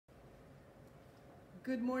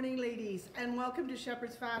Good morning, ladies, and welcome to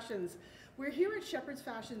Shepherd's Fashions. We're here at Shepherd's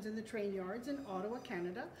Fashions in the Train Yards in Ottawa,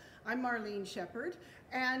 Canada. I'm Marlene Shepherd,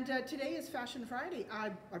 and today is Fashion Friday. I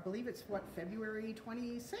believe it's, February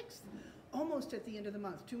 26th? Almost at the end of the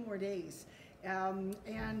month, 2 more days. Kind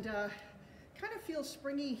of feels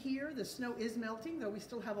springy here. The snow is melting, though we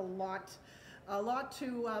still have a lot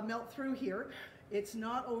to melt through here. It's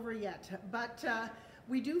not over yet, but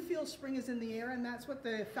we do feel spring is in the air, and that's what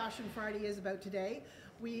the Fashion Friday is about today.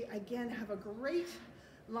 We again have a great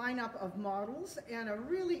lineup of models and a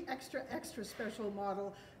really extra special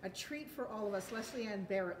model, a treat for all of us. Leslie Ann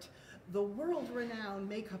Barrett, the world-renowned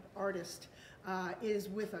makeup artist, is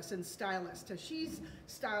with us, and stylist. She's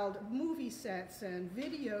styled movie sets and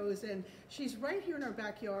videos, and she's right here in our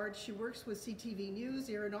backyard. She works with CTV News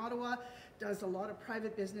here in Ottawa, does a lot of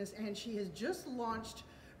private business, and she has just launched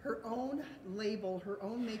her own label, her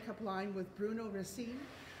own makeup line with Bruno Racine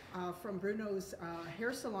from Bruno's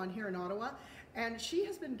hair salon here in Ottawa. And she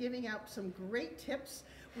has been giving out some great tips.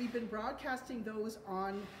 We've been broadcasting those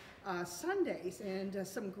on Sundays, and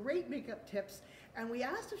some great makeup tips. And we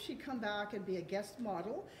asked if she'd come back and be a guest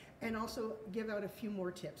model and also give out a few more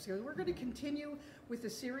tips. So we're going to continue with the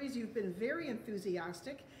series. You've been very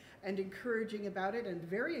enthusiastic and encouraging about it, and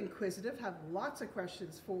very inquisitive, have lots of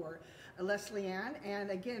questions for Leslie Ann.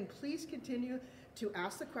 And again, please continue to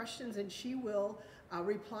ask the questions, and she will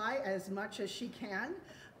reply as much as she can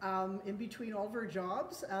in between all of her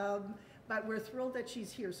jobs. But we're thrilled that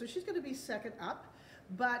she's here. So she's going to be second up.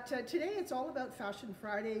 But today it's all about Fashion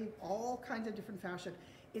Friday, all kinds of different fashion.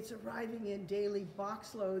 It's arriving in daily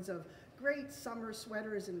box loads of great summer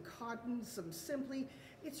sweaters and cotton, some simply.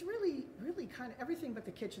 It's really kind of everything but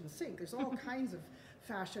the kitchen sink. There's all kinds of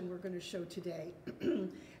fashion we're going to show today.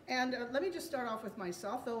 And let me just start off with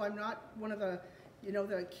myself, though I'm not one of the,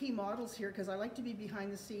 the key models here, because I like to be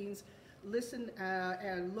behind the scenes, listen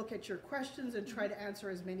and look at your questions and try to answer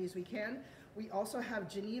as many as we can. We also have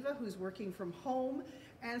Geneva, who's working from home,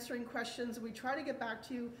 answering questions. We try to get back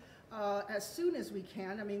to you as soon as we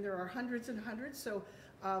can. I mean, there are hundreds and hundreds, so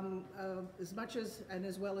as much as and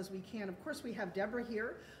as well as we can. Of course, we have Deborah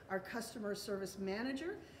here, our customer service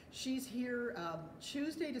manager. She's here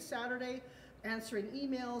Tuesday to Saturday, answering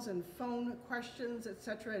emails and phone questions,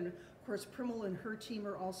 etc. And of course, Primal and her team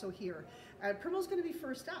are also here. Primal's going to be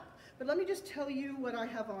first up. But let me just tell you what I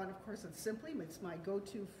have on. Of course, it's my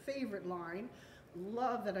go-to favorite line.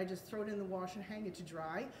 Love that I just throw it in the wash and hang it to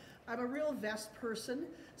dry. I'm a real vest person,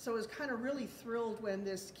 so I was kind of really thrilled when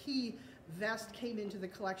this key vest came into the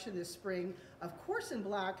collection this spring, of course in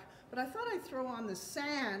black, but I thought I'd throw on the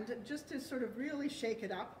sand just to sort of really shake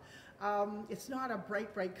it up. It's not a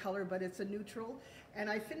bright color, but it's a neutral. And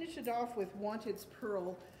I finished it off with Wanted's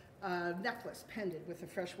pearl necklace pendant with the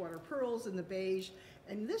freshwater pearls and the beige.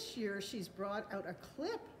 And this year she's brought out a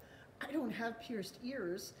clip. I don't have pierced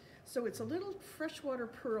ears, so it's a little freshwater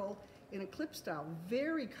pearl in a clip style,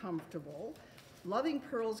 very comfortable. Loving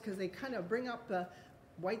pearls because they kind of bring up the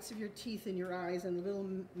whites of your teeth and your eyes, and a little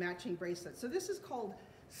matching bracelet. So this is called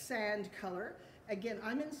sand color. Again,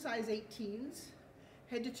 I'm in size 18s,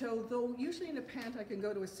 head to toe, though usually in a pant I can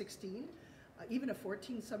go to a 16, even a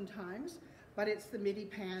 14 sometimes, but it's the midi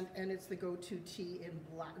pant and it's the go-to tee in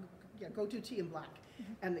black. Yeah, go-to tee in black.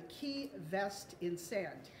 And the key vest in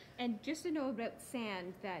sand. And just to know about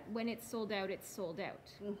sand, that when it's sold out,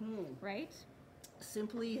 right?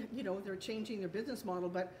 Simply, they're changing their business model,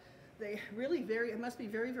 but they really it must be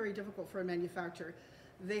very difficult for a manufacturer.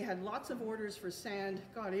 They had lots of orders for sand,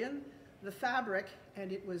 got in the fabric,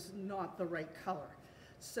 and it was not the right color.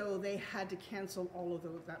 So they had to cancel all of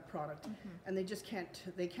that product. And they just can't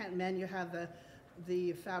have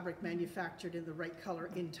the fabric manufactured in the right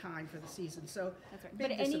color in time for the season. So that's right.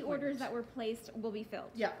 But any orders that were placed will be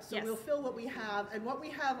filled. Yeah, so we'll fill what we have, and what we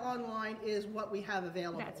have online is what we have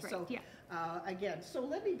available. That's right. So, yeah. Again, so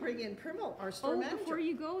let me bring in Primal, our store manager. Before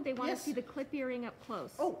you go, they want to see the clip earring up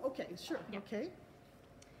close. Oh, okay, sure. Yeah. Okay.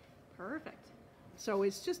 Perfect. So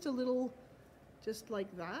it's just a little, just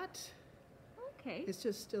like that. Okay. It's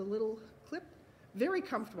just a little clip. Very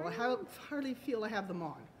comfortable. I hardly feel I have them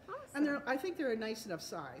on. Awesome. And I think they're a nice enough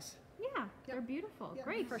size. Yeah, they're beautiful. Yeah,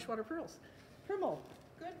 great. Freshwater pearls. Primal.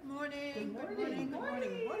 Good morning. Good morning. Good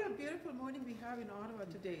morning. What a beautiful morning we have in Ottawa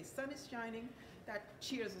today. Sun is shining. That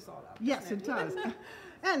cheers us all up. Yes, it does.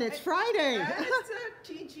 And it's Friday. And it's a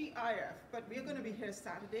TGIF, but we're going to be here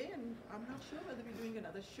Saturday, and I'm not sure whether we're doing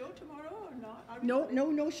another show tomorrow or not.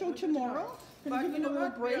 No show tomorrow. But you know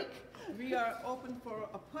what? Break. We are open for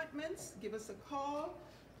appointments. Give us a call.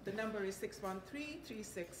 The number is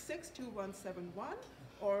 613-366-2171,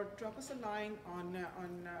 or drop us a line on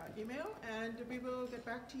email, and we will get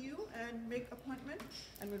back to you and make appointment,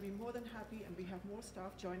 and we'll be more than happy, and we have more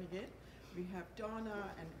staff joining in. We have Donna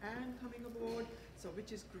and Anne coming aboard, so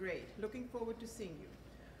which is great. Looking forward to seeing you.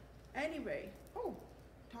 Anyway,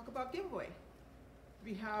 talk about giveaway.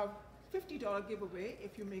 We have $50 giveaway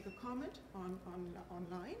if you make a comment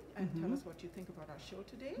online and tell us what you think about our show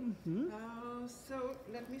today. So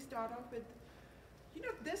let me start off with,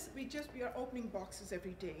 we are opening boxes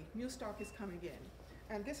every day. New stock is coming in.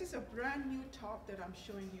 And this is a brand new top that I'm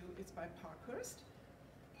showing you. It's by Parkhurst.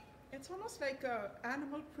 It's almost like a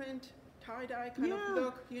animal print, tie-dye kind of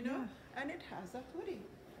look, and it has a hoodie.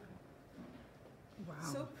 Wow.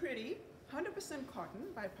 So pretty, 100% cotton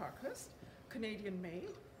by Parkhurst, Canadian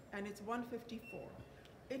made, and it's $154.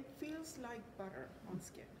 It feels like butter on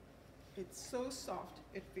skin. It's so soft,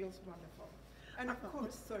 it feels wonderful. And of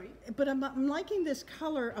course, sorry. But I'm liking this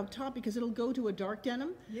color of top because it'll go to a dark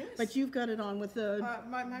denim. Yes. But you've got it on with the...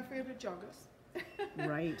 my favorite joggers.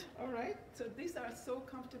 Right. All right, so these are so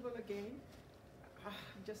comfortable again.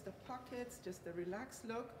 Just the pockets, just the relaxed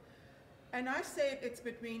look. And I say it's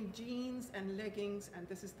between jeans and leggings, and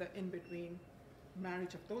this is the in-between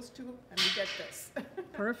marriage of those two, and we get this.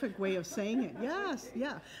 Perfect way of saying it. Yes,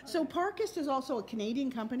 yeah. So Parkhurst is also a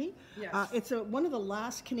Canadian company. Yes. It's one of the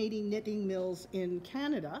last Canadian knitting mills in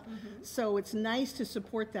Canada, so it's nice to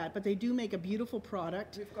support that, but they do make a beautiful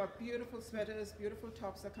product. We've got beautiful sweaters, beautiful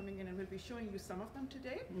tops are coming in, and we'll be showing you some of them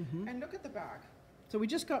today. And look at the bag. So we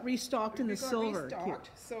just got restocked in the silver.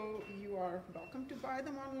 Restocked, so you are welcome to buy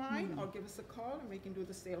them online or give us a call and we can do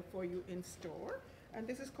the sale for you in store. And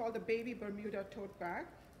this is called the Baby Bermuda Tote Bag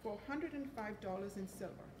for $105 in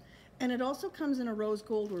silver. And it also comes in a rose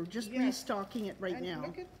gold. We're just restocking it right now.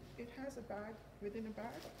 Look at it has a bag within a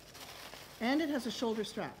bag. And it has a shoulder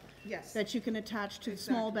strap. Yes. That you can attach to the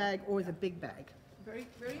small bag or the big bag. Very,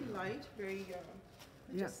 very light, very,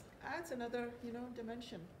 just adds another,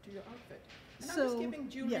 dimension to your outfit. And I'm just keeping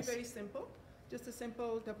jewelry very simple. Just a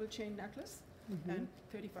simple double chain necklace and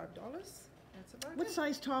 $35. That's about What it.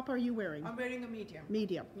 size top are you wearing? I'm wearing a medium.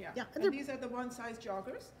 Medium. Yeah. And these are the one size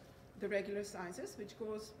joggers, the regular sizes, which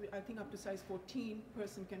goes, I think, up to size 14.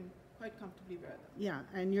 Person can quite comfortably wear them. Yeah,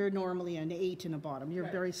 and you're normally an 8 in a bottom. You're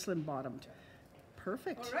Right. very slim bottomed.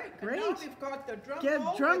 Perfect. All right. Great. And now we've got the drum Get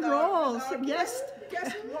roll. drum with our- rolls. with our Yes.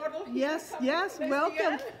 Guest model here Yes, coming, yes, Leslie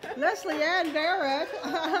welcome. Ann. Leslie Ann Barrett.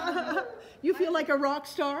 You feel like a rock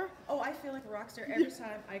star? Oh, I feel like a rock star every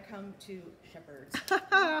time I come to Shepherd's.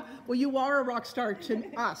 Well, you are a rock star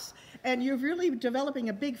to us. And you're really developing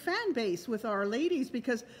a big fan base with our ladies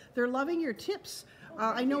because they're loving your tips.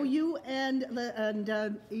 I know you and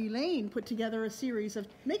Elaine put together a series of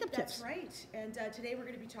makeup tips. That's right. And today we're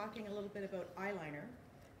going to be talking a little bit about eyeliner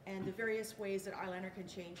and the various ways that eyeliner can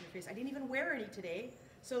change your face. I didn't even wear any today,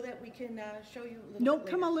 so that we can show you a little No, bit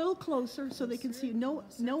come a later. little closer so they can see. No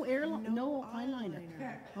eyeliner.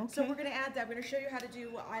 Okay. So we're going to add that. We're going to show you how to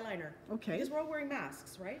do eyeliner. Okay. Because we're all wearing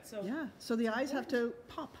masks, right? So Yeah, so the eyes have to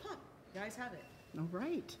pop. you guys have it. All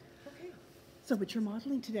right. Okay. So, but you're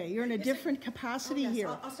modeling today. You're in a Yes, different capacity yes, here.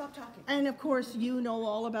 I'll stop talking. And of course, you know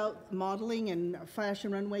all about modeling and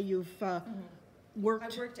fashion runway. You've worked.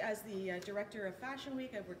 I've worked as the director of Fashion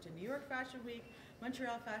Week. I've worked in New York Fashion Week,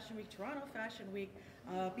 Montreal Fashion Week, Toronto Fashion Week,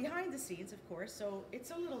 behind the scenes, of course. So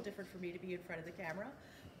it's a little different for me to be in front of the camera.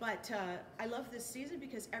 But I love this season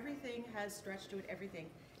because everything has stretch to it.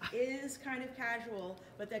 Everything is kind of casual,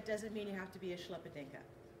 but that doesn't mean you have to be a schleppadinka.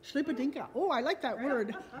 Schleppadinka. Oh, I like that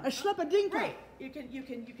word. A schleppadinka. Right. You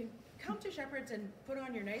can come to Shepherd's and put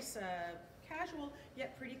on your nice casual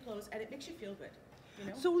yet pretty clothes, and it makes you feel good. You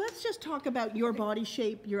know? So let's just talk about your body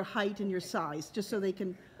shape, your height, and your size, just so they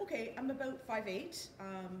can. Okay, I'm about 5'8".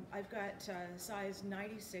 I've got size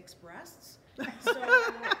 96 breasts, so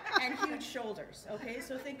and huge shoulders. Okay,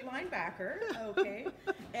 so think linebacker. Okay,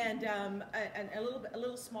 and a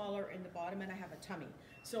little smaller in the bottom, and I have a tummy.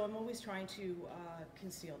 So I'm always trying to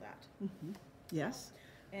conceal that. Yes.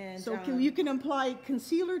 And So you can apply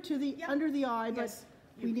concealer to the under the eye, but yes,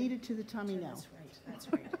 we you need can. it to the tummy now. That's right.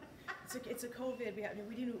 That's right. It's a COVID.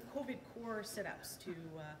 We do COVID core sit-ups to.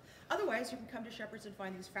 Otherwise, you can come to Shepherd's and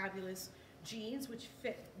find these fabulous jeans which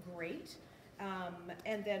fit great,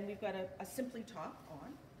 and then we've got a Simply top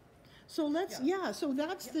on. So let's so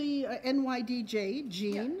that's the NYDJ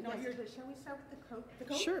jean. Yeah. Now, shall we start with the coat? The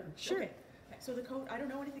coat. Sure, sure. Okay. So the coat. I don't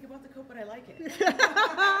know anything about the coat, but I like it.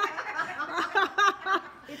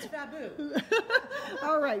 It's Fabu.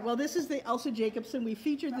 All right. Well, this is the Elsa Jacobson. We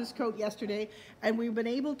featured this coat yesterday, and we've been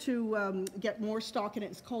able to get more stock in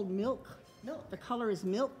it. It's called Milk. Milk. The color is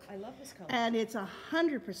milk. I love this color. And it's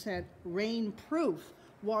 100% rain-proof.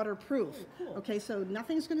 waterproof. Oh, cool. Okay, so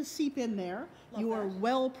nothing's going to seep in there. Love You are that.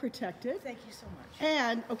 well protected. Thank you so much.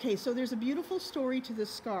 And, okay, so there's a beautiful story to the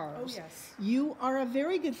scarves. Oh, yes. You are a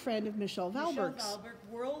very good friend of Michelle Michelle Valberg's. Valberg,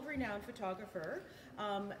 world-renowned photographer.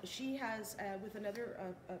 She has, with another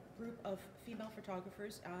group of female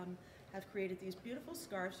photographers, have created these beautiful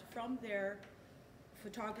scarves from their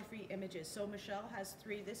photography images. So Michelle has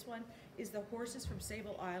 3. This one is the horses from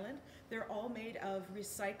Sable Island. They're all made of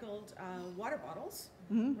recycled water bottles,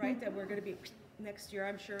 right? That we're going to be next year,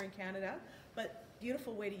 I'm sure, in Canada. But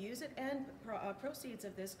beautiful way to use it, and proceeds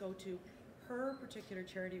of this go to her particular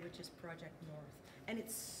charity, which is Project North. And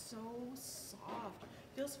it's so soft.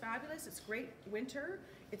 Feels fabulous. It's great winter.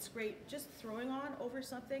 It's great just throwing on over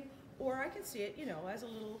something. Or I can see it, you know, as a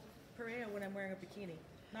little pareo when I'm wearing a bikini.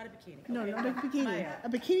 Not a bikini. No, okay? not a bikini. My, A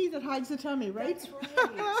bikini that hides the tummy, right? That's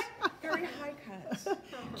right. Very high cuts.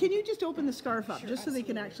 Can you just open the scarf up, Sure, just so they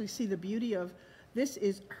can absolutely. actually see the beauty of, this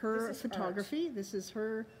is her This is photography. This is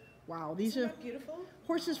her, wow, these Isn't are that beautiful?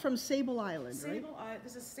 horses from Sable Island, right?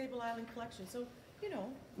 This is Sable Island collection. So, you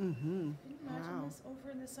know, can you imagine Wow. this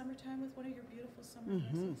over in the summertime with one of your beautiful summer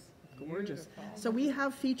dresses? Gorgeous. So we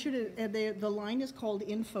have featured it, and the line is called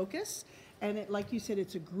In Focus, and it, like you said,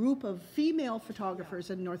 it's a group of female photographers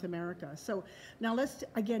in North America. So now let's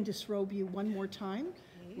again disrobe you one more time.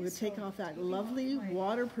 We'll take so off that taking lovely off my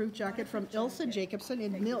waterproof jacket from waterproof Ilsa jacket. Jacobson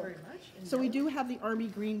in Thank you milk. very much. In So we milk. do have the army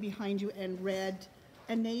green behind you, and red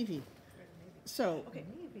and navy. So Okay.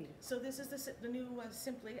 So this is the new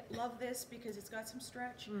Simply. Love this because it's got some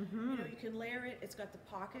stretch. You know, you can layer it. It's got the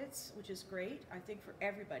pockets, which is great, I think, for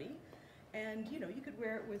everybody. And you know, you could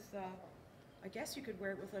wear it with, I guess you could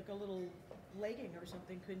wear it with like a little legging or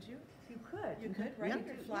something, couldn't you? You could. You could, right?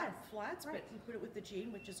 Yeah. Or flat, Yes. flats, Right. but you put it with the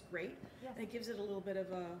jean, which is great. Yes. And it gives it a little bit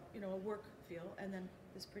of a, you know, a work feel. And then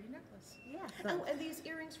this pretty necklace. Yes. Oh, and these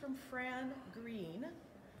earrings from Fran Green,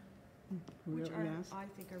 which Real are, nice. I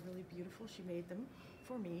think, are really beautiful. She made them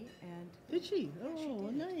for me, and Did she? Yeah, she Oh,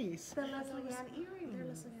 did. nice. The Leslie Ann earrings. they're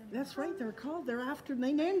listening. That's right.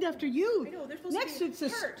 They named after you. I know they're supposed Next, to be it's a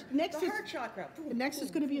heart. next. the It's, heart chakra. Boom, next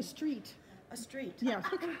is boom, going to be a boom. street. a street. Yeah.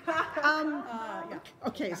 Yeah.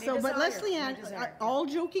 Okay. My So, but desire, Leslie my Ann, desire. all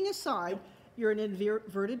joking aside, you're an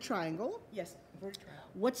inverted triangle. Yes. Word trial.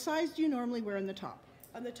 What size do you normally wear on the top?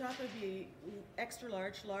 On the top would be extra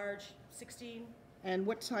large, large, 16. And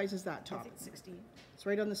what size is that I top? think 16. It's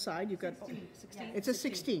right on the side. You've got. 16. It's a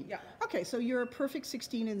 16. Yeah. Okay. So you're a perfect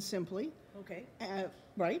 16 in Simply. Okay.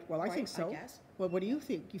 Right. Well, I Right, think so. I guess. Well, what do you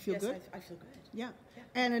think? You feel Yes, good? I feel good. Yeah. Yeah.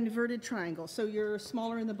 And an inverted triangle. So you're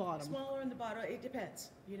smaller in the bottom. Smaller in the bottom. It depends.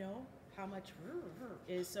 You know how much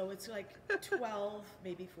is. So it's like 12,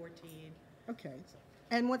 maybe 14. Okay.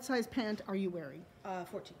 And what size pant are you wearing?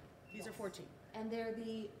 14. These are 14. And they're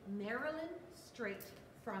the Maryland Straight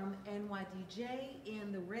from NYDJ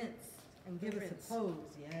in the rinse. And The give us rinse. a pose,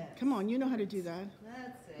 yes. Come on, you know how to do that.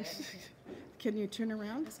 That's it. Can you turn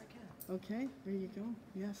around? Yes, I can. Okay, there you go.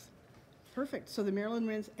 Yes. Perfect. So the Maryland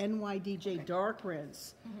Rinse NYDJ Okay. Dark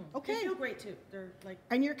Rinse. They Okay. feel great too. They're like.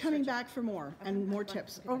 And you're coming stretchy. back for more I'm and coming more back.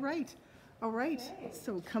 tips. Okay. All right. All right.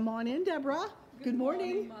 So come on in, Deborah. Good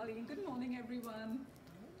morning. Molly. Good morning, everyone.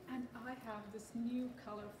 And I have this new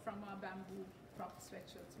color from our bamboo crop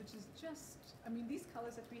sweatshirts, which is just, I mean, these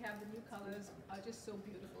colors that we have, the new colors, are just so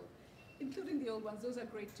beautiful, including the old ones. Those are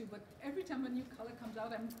great too. But every time a new color comes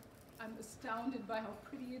out, I'm astounded by how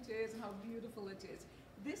pretty it is and how beautiful it is.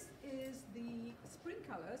 This is the spring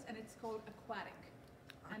colors, and it's called Aquatic.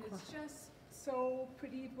 And it's just so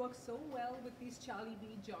pretty. It works so well with these Charlie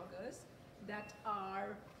B joggers that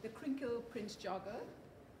are the crinkle print jogger.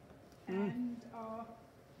 And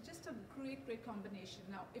just a great, great combination.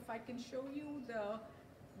 Now, if I can show you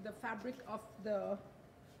the fabric of the,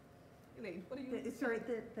 Elaine, what are you? Sorry,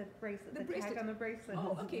 the bracelet, The the bracelet. tag on the bracelet.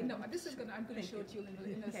 Oh, okay. No, this is I'm going to Thank show it to you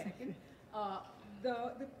in a Okay. second.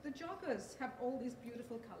 The joggers have all these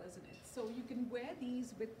beautiful colors in it. So you can wear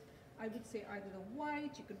these with, I would say, either the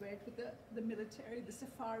white. You could wear it with the military, the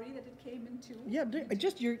safari that it came into. Yeah,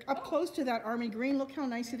 just you're up close to that army green. Look how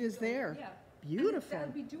nice it is there. Yeah. Beautiful.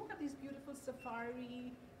 And we do have these beautiful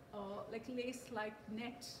safari, like lace-like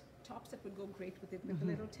net tops that would go great with it, with a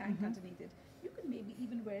little tank underneath it. You could maybe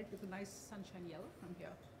even wear it with a nice sunshine yellow from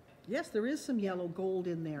here. Yes, there is some yellow gold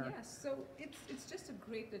in there. Yes, so it's just a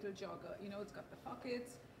great little jogger. You know, it's got the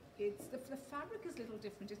pockets. It's the fabric is a little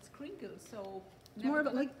different. It's crinkled, so It's more of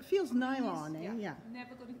it like feels nylon, eh? Yeah.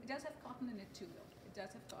 Never going. It does have cotton in it too, though. It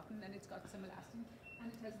does have cotton, and it's got some elastin,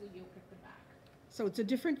 and it has the yoke at the back. So it's a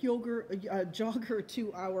different jogger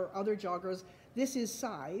to our other joggers. This is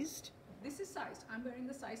sized. This is sized. I'm wearing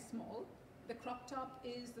the size small. The crop top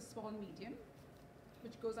is the small medium.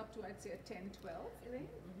 which goes up to, I'd say, a 10, 12.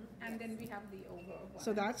 And then we have the over one.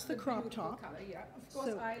 So that's the crop beautiful top. Color, yeah. Of course,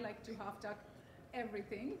 So- I like to half tuck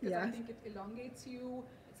everything because I Yes. think it elongates you.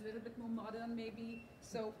 It's a little bit more modern, maybe.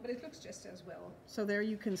 So, but it looks just as well. So there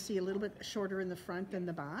you can see a little bit shorter in the front than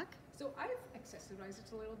the back. So I've accessorized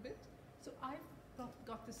it a little bit. So I've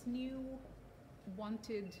got this new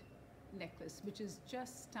wanted necklace, which is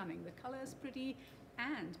just stunning. The color is pretty,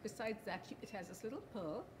 and besides that, it has this little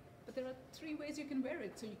pearl. But there are 3 ways you can wear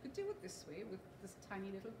it. So you could do it this way with this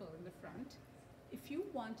tiny little pearl in the front. If you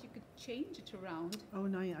want, you could change it around Oh,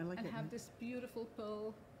 no, I like and it. have this beautiful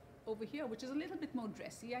pearl over here, which is a little bit more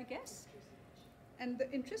dressy, I guess. And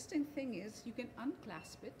the interesting thing is you can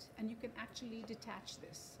unclasp it and you can actually detach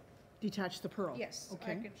this. Detach the pearl. Yes, I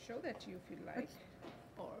Okay. can show that to you if you like.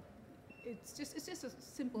 Or it's just a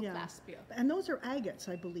simple Yeah. clasp here. And those are agates,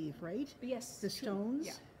 I believe, right? Yes, The true. stones?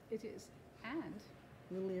 Yeah, it is. And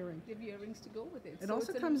Little earring. you have earrings to go with it. It So also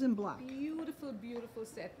it's a comes in black. Beautiful, beautiful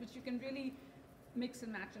set, which you can really mix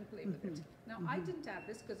and match and play with it. Now, I didn't add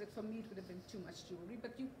this because for me it would have been too much jewelry,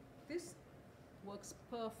 but this works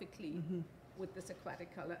perfectly with this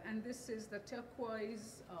aquatic color. And this is the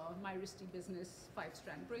turquoise My Risty Business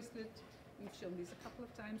 5-strand bracelet. We've shown these a couple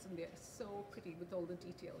of times, and they're so pretty with all the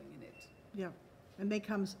detailing in it. Yeah. And they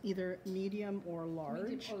comes either medium or large.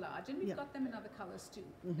 Medium or large, and we've Yeah. got them in other colors too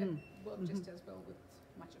that work just as well with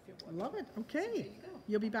much of your wardrobe. Love it. So there Okay. you go.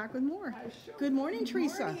 You'll be back with more. I sure Good morning, Good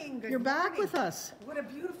Teresa. morning, good You're back morning. with us. What a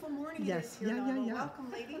beautiful morning Yes, it is here, yeah, Nana. yeah.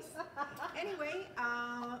 Welcome, ladies. Anyway,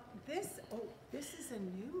 this is a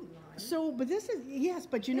new line. So, but this is, yes,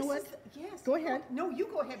 but you know what? Yes. Go ahead. No, you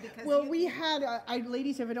go ahead because Well, you, we had,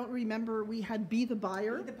 ladies, if I don't remember, we had Be the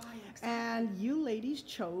Buyer. Be the Buyer, exactly. And you ladies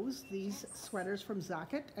chose these sweaters from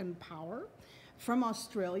Zacket and Power from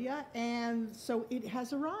Australia, and so it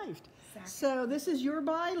has arrived. Exactly. So this is your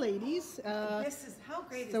buy, ladies. this is how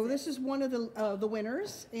great is So this? this is one of the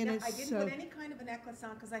winners, and Now, it's I didn't put any kind of a necklace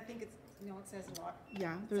on because I think it's, it says a lot.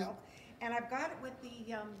 yeah. There's So, and I've got it with the,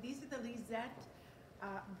 these are the Lisette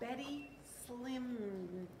Betty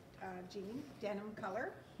Slim jean, denim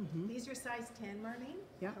color. These are size 10, Marlene.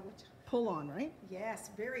 Yeah. So which- pull on, right? yes,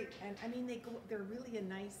 very, and I mean, they're really a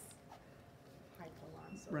nice high pull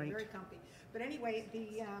on, so Right. they're very comfy. But anyway,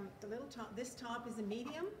 the little top, this top is a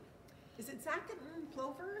medium. Is it Zacket and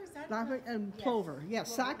Plover? Is that? Zacket and Yes. Plover.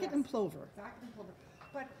 Yes, Plover, Zacket and yes. Plover. Zacket and Plover.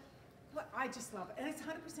 But I just love it. And it's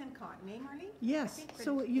 100% cotton, eh, Marlene? I Yes, think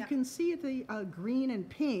so pretty- you yeah. can see the green and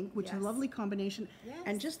pink, which is a Yes. lovely combination,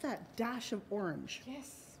 and Yes. just that dash of orange.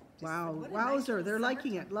 Yes. Just Wow, what a nice wowzer, little they're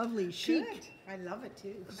liking it, summertime. lovely, chic. Good. I love it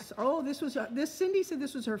too. Oh, this Cindy said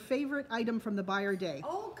this was her favorite item from the buyer day.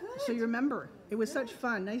 Oh, good. So you remember, it was such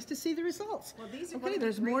fun. Nice to see the results. Well, these are Okay, gonna be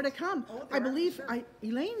there's more to great. come. Oh, I there are, believe for sure.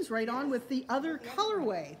 Elaine's right on with the other the other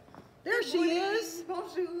colorway. There Good she morning. is.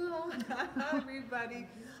 Bonjour, everybody.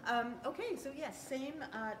 Okay, so yes, same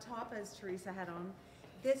top as Teresa had on.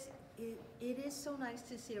 It is so nice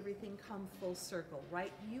to see everything come full circle,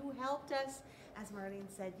 right? You helped us, as Marlene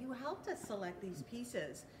said, you helped us select these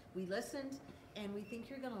pieces. We listened, and we think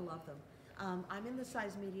you're going to love them. I'm in the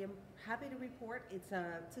size medium. Happy to report it's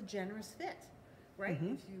a generous fit, right?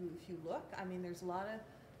 If you look, I mean, there's a lot of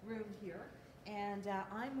room here. And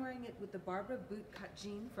I'm wearing it with the Barbara bootcut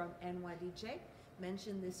jean from NYDJ.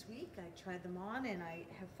 Mentioned this week. I tried them on and I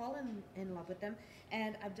have fallen in love with them.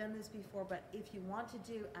 And I've done this before, but if you want to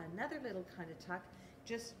do another little kind of tuck,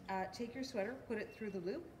 just take your sweater, put it through the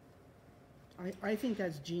loop. I think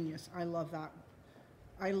that's genius. I love that.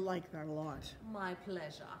 I like that a lot. My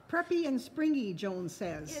pleasure. Preppy and springy, Joan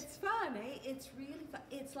says. It's fun, eh? It's really fun.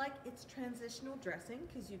 It's like it's transitional dressing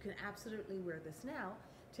because you can absolutely wear this now.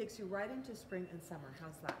 Takes you right into spring and summer.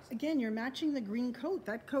 How's that? Again, you're matching the green coat.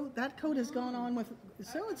 That coat has gone on with.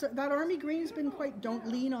 So it's that army green's been quite. Don't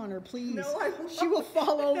lean on her, please. No, I won't. She will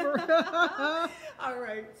fall over. All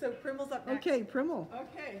right, so Primmel's up next. Okay, Primmel.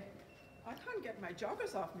 Okay. I can't get my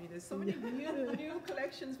joggers off me. There's so many new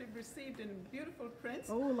collections we've received in beautiful prints.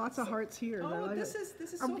 Oh, lots of hearts here. I Oh, like this it.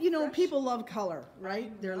 is so You know, fresh. people love color, right?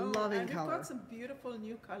 I They're know, loving and color. We've got some beautiful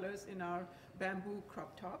new colors in our bamboo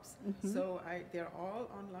crop tops. So they're all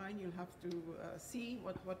online. You'll have to see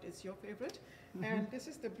what is your favorite. And this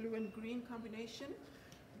is the blue and green combination.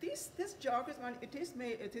 This joggers one, it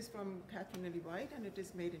is from Catherine Lily White, and it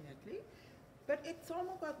is made in Italy. But it's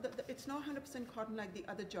almost got it's not 100% cotton like the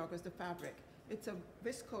other joggers, the fabric. It's a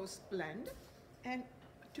viscose blend, and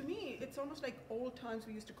to me, it's almost like old times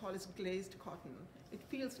we used to call it glazed cotton. It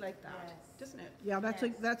feels like that, Yes. doesn't it? Yeah, that's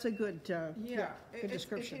Yes. a good Yeah, good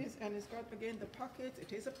description. It is, and it's got again the pockets.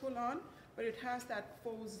 It is a pull-on, but it has that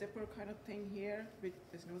faux zipper kind of thing here.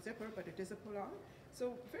 There's no zipper, but it is a pull-on.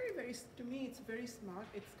 So very, very, to me, it's very smart.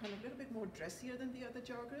 It's kind of a little bit more dressier than the other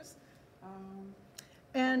joggers.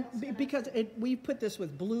 And What else can I because say? we've put this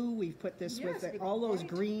with blue, we've put this Yes, with with all those white.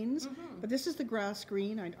 greens, Mhm. but this is the grass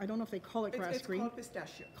green. I don't know if they call it grass It's green. called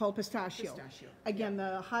pistachio. Called pistachio. Pistachio. Again,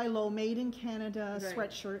 the high-low made in Canada Right.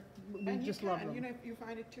 sweatshirt. We And just you love can, them. you know, if you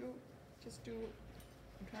find it too, just do,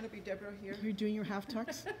 I'm trying to be Deborah here. You're doing your half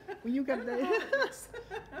tucks? Well, you got I don't know the, how it looks.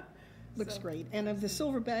 looks So- great. And of the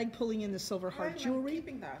silver bag pulling in the silver heart I'm jewelry.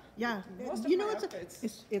 keeping that. Yeah, Most you of know, my it's,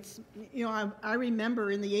 outfits. it's, you know, I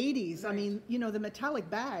remember in the 80s, I Right. mean, you know, the metallic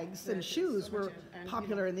bags and Right, shoes so were much and,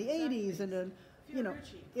 popular in the exactly. 80s and, you know,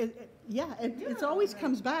 Fiorucci. it's Yeah, always right.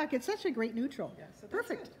 comes back. It's such a great neutral. Yeah, so that's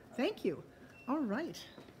Perfect. it. Thank you. All right.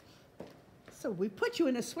 So we put you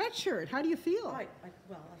in a sweatshirt. How do you feel? I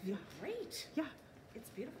feel great. Yeah. It's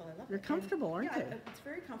beautiful. I love You're it. comfortable, aren't yeah, they? It's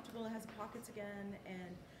very comfortable. It has pockets again,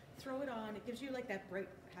 and throw it on. It gives you like that bright,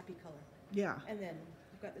 happy color. Yeah. And then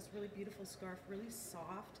you've got this really beautiful scarf, really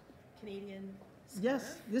soft Canadian scarf.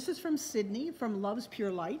 Yes, this is from Sydney, from Love's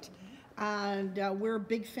Pure Light, and we're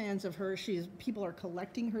big fans of her. People are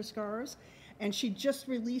collecting her scarves, and she just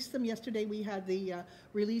released them yesterday. We had the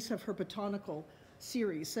release of her botanical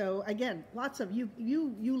series. So again, lots of you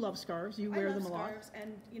love scarves. You wear I love them a lot. scarves,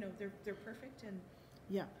 and you know they're perfect. And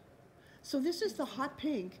Yeah. So this is the hot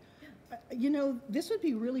pink. You know, this would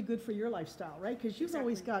be really good for your lifestyle, right? Because you've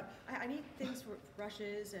always Exactly. got I need things for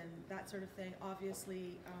brushes and that sort of thing.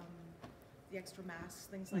 Obviously, the extra masks,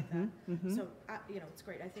 things like that. So you know, it's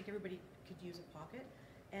great. I think everybody could use a pocket,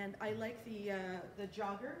 and I like the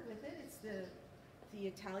jogger with it. It's the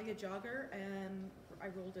Italia jogger, and I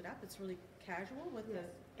rolled it up. It's really casual with Yes.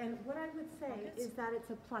 And what I would say Pockets? is that it's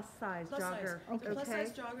a plus size the plus jogger. size. The plus Okay.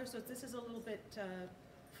 size jogger. So this is a little bit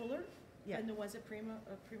fuller Yeah. than the ones that Primo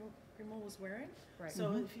was wearing. Right.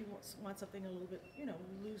 So if you want something a little bit, you know,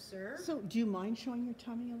 looser. So do you mind showing your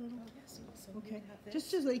tummy a little? Oh, yes. So you Okay. have this. Just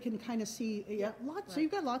so they can kind of see, yeah, lots. So Right.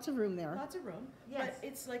 you've got lots of room there. Lots of room. Yes. But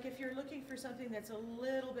it's like if you're looking for something that's a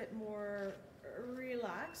little bit more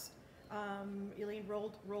relaxed, Elaine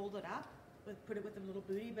rolled it up, put it with a little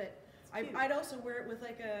booty, but cute. I'd also wear it with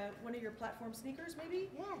like one of your platform sneakers maybe,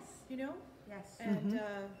 Yes. you know, Yes.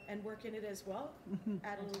 and work in it as well.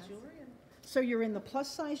 Add a little Fantastic. jewelry and So you're in the plus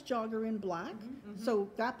size jogger in black. So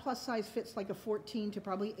that plus size fits like a 14 to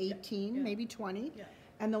probably 18, Yeah. maybe 20. yeah,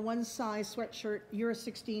 And the one size sweatshirt, you're a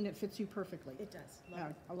 16, it fits you perfectly. it does. Love Yeah,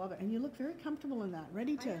 it. I love it. And you look very comfortable in that,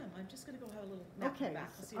 ready I to. am. I'm just gonna go have a little nap in Okay, the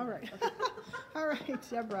back. I'll see you all in a right. minute. Okay. All right,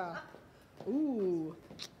 Deborah. Ooh,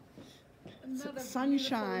 Another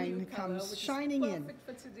sunshine beautiful new color, comes which shining is in. perfect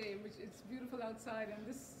for today, which it's beautiful outside, and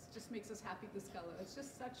this just makes us happy. This color, it's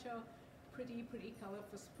just such a pretty color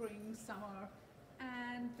for spring, summer,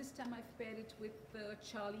 and this time I've paired it with the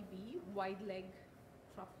Charlie B wide leg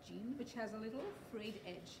crop jean, which has a little frayed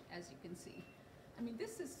edge, as you can see. I mean,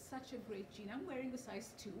 this is such a great jean. I'm wearing the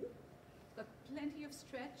size 2. It's got plenty of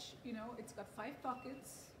stretch. You know, it's got 5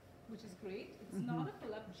 pockets, which is great. It's not a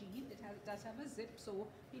pull-up jean. It does have a zip, so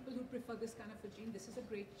people who prefer this kind of a jean, this is a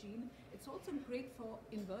great jean. It's also great for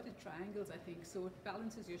inverted triangles, I think, so it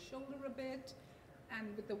balances your shoulder a bit,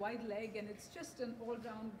 and with the wide leg, and it's just an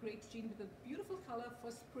all-round great jean with a beautiful color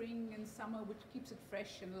for spring and summer, which keeps it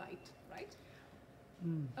fresh and light, right?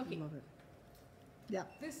 Okay. Love it. Yeah.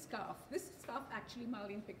 This scarf actually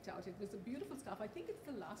Marlene picked out. It was a beautiful scarf. I think it's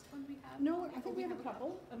the last one we have. No, Marlene, I think or we have a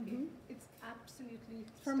couple. Okay, it's absolutely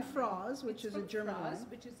From stunning. Froz, which It's is a from German Froz, line.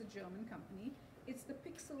 which is a German company. It's the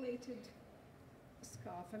pixelated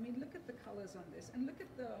scarf. I mean, look at the colors on this, and look at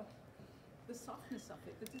the softness of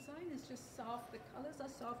it. The design is just soft. The colors are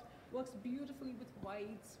soft. Works beautifully with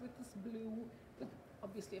whites, with this blue, with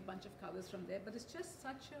obviously a bunch of colors from there. But it's just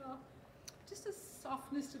such a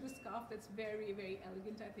softness to the scarf that's very, very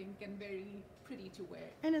elegant, I think, and very pretty to wear.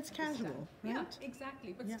 And it's at this casual, time. right? Yeah,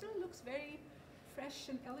 exactly. But Yeah. still looks very fresh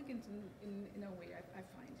and elegant in a way, I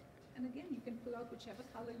find. And again, you can pull out whichever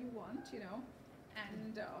color you want, you know,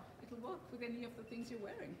 and it'll work with any of the things you're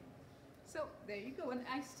wearing. So there you go. And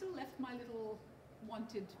I still left my little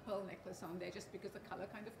wanted pearl necklace on there just because the color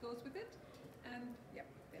kind of goes with it. And yeah,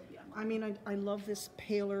 there we are. I mean, I love this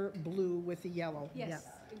paler blue with the yellow. Yes,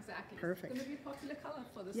 Yeah. exactly. Perfect. It's going to be a popular color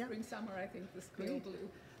for the Yeah. spring, summer, I think, this pale Great. blue.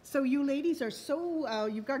 So you ladies are so,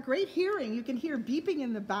 you've got great hearing. You can hear beeping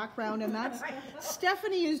in the background, and that's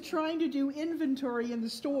Stephanie is trying to do inventory in the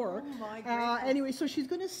store. Oh my goodness. Anyway, so she's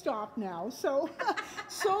going to stop now. So,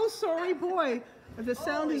 so sorry, boy. The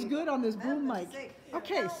sound is Holy good on this boom mic. heaven's sake.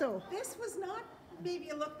 Okay, Now, so this was not maybe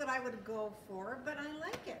a look that I would go for, but I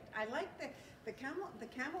like it. I like the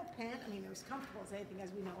camel pant, I mean, they're as comfortable as anything,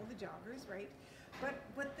 as we know, the joggers, right?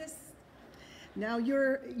 But this, Now,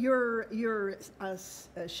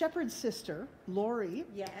 Shepherd's sister, Lori,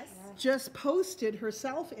 yes. just posted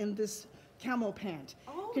herself in this camel pant.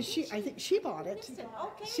 Oh, Because did I she? think she bought it. Missed it.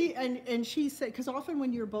 Okay. And she said, because often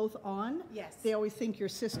when you're both on, Yes. they always think you're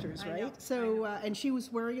sisters, I right? know, I So, know. And she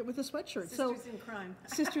was wearing it with a sweatshirt. Sisters in crime.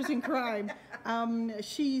 Sisters in crime.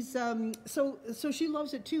 So she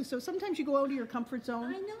loves it too. So sometimes you go out of your comfort zone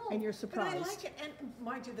I know. and you're But surprised. I like it, and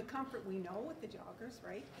mind you, the comfort we know with the joggers,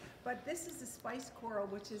 right? But this is the spice coral,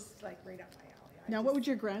 which is like right up my alley. Now, what would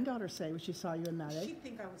your granddaughter say when she saw you in that, eh? She'd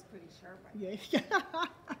think I was pretty sharp. Yeah.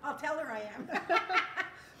 I'll tell her I am.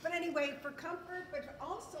 But anyway, for comfort, but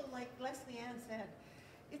also like Leslie Ann said,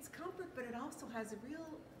 it's comfort, but it also has a real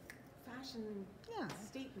fashion Yeah.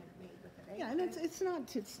 statement made with it. Eh? Yeah, and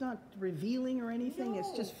it's not revealing or anything.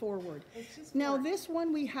 It's just No. forward. It's just Now, forward. this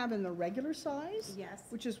one we have in the regular size. Yes.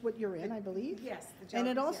 Which is what you're in, I believe. Yes, the And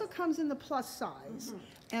it joggers, also yes. comes in the plus size.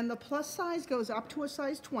 And the plus size goes up to a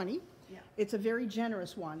size 20. Yeah. It's a very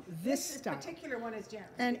generous one. This style. particular one is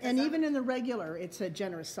generous. And because I'm- even in the regular, it's a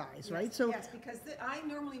generous size, right? Yes, So yes, because I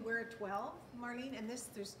normally wear a 12, Marlene, and this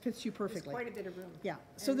fits you there's perfectly. quite a bit of room. Yeah.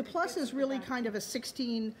 So And the it plus fits is in the really back. kind of a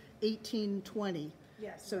 16, 18, 20.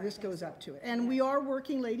 Yes, So I this think goes so. up to it. And we are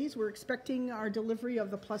working, ladies, we're expecting our delivery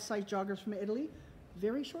of the plus size joggers from Italy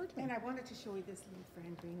very shortly. And I wanted to show you this little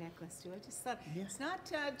Fran necklace too. I just thought Yeah. it's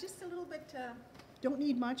not just a little bit. Don't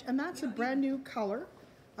need much, and that's a You don't brand new color,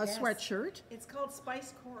 a Yes. sweatshirt, It's called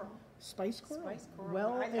Spice Coral. spice coral. Spice Coral.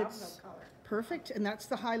 Well, I love it's that color. perfect, and that's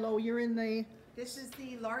the high-low. You're in the, This is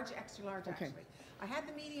the large, extra large Okay. actually. I had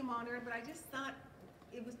the medium on her, but I just thought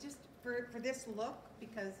it was just for this look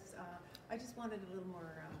because I just wanted a little more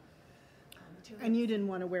material. and you didn't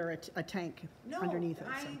want to wear a tank no, underneath it.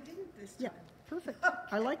 I So. didn't this Yeah, time. perfect.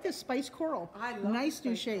 I like this spice coral. I love Nice the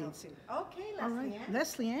new Spice Coral, shades. too. Okay, All Leslie right, Ann.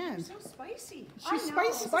 Leslie Ann. You're so spicy. She's I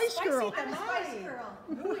know. spice girl. I'm a spice girl.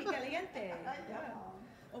 Muy caliente. I Yeah.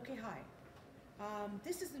 know. Okay, hi.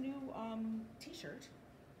 This is the new T-shirt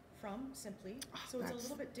from Simply. So it's a that's-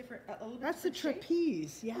 little bit different. A little bit That's the different shape.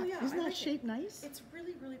 trapeze, yeah. Oh, yeah, Isn't I that like it. shape nice? It's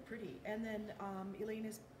really, really pretty. And then Elaine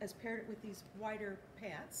has paired it with these wider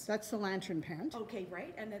pants. That's the lantern pant. Okay,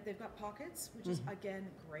 right. And then they've got pockets, which is again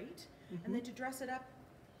great. And then to dress it up,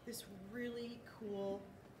 this really cool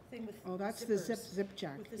thing with Oh, that's the zippers, zip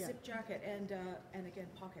jack, with the yeah. zip jacket and again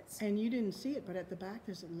pockets. And you didn't see it, but at the back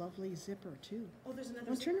there's a lovely zipper too. Oh, there's another.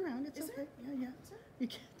 Don't turn zipper? around, it's Is okay. there? Yeah, yeah. Is there? You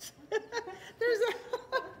can't.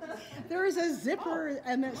 there is a zipper,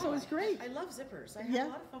 and that, so it's great. I love zippers. I have Yeah. a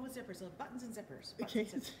lot of fun with zippers. I love buttons and zippers. Buttons Okay.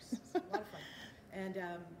 and zippers. It's a lot of fun. And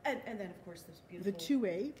then of course this The beautiful.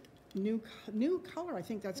 2A, new color, I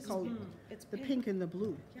think that's This is called It's the pink and the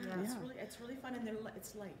blue. Yeah, it's really fun and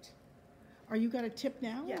it's light. Are you got a tip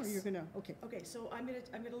now, or Yes. you're gonna? Okay. Okay, so I'm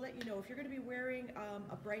gonna let you know if you're gonna be wearing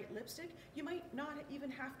a bright lipstick, you might not even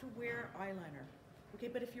have to wear eyeliner. Okay,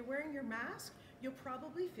 but if you're wearing your mask, you'll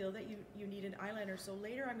probably feel that you need an eyeliner. So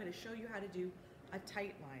later I'm gonna show you how to do a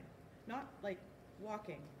tight line, not like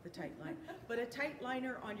walking the tight line, but a tight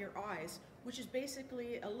liner on your eyes, which is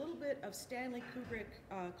basically a little bit of Stanley Kubrick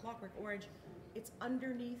Clockwork Orange. It's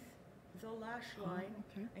underneath the lash line.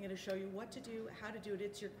 okay. I'm going to show you what to do, how to do it.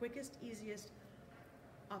 It's your quickest, easiest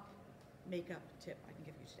up makeup tip I can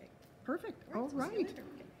give you today. Perfect. All All so see you right. later.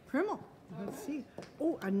 Primal. Let's see.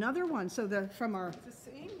 Oh, another one. So from our. It's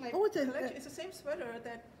the same, like, Oh, it's a- collection. It's the same sweater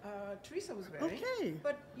that Teresa was wearing. Okay.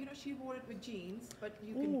 But, she wore it with jeans, but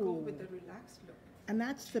you can go with the relaxed look. And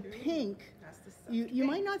that's the pink. That's the stuff. You Pink.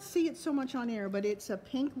 might not see it so much on air, but it's a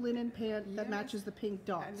pink linen pant that Yes. matches the pink And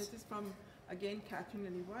dots. this is from, again, Catherine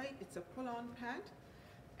Lily White. It's a pull-on pant.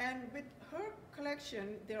 And with her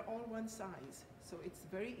collection, they're all one size. So it's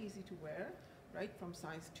very easy to wear, right? From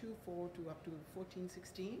size 2, 4 to up to 14,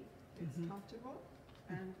 16. It's comfortable.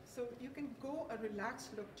 And so you can go a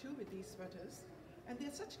relaxed look too with these sweaters. And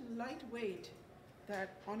they're such lightweight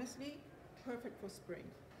that honestly, perfect for spring.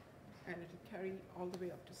 And it'll carry all the way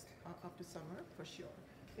up to summer for sure.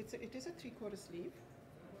 It is a 3/4 sleeve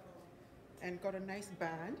and got a nice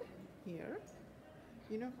band here.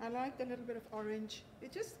 I like the little bit of orange.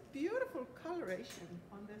 It's just beautiful coloration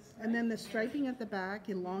on this. And then the striping at the back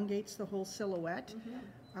elongates the whole silhouette.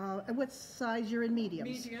 And what size you're in? Mediums?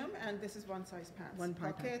 Medium, and this is one size pants. One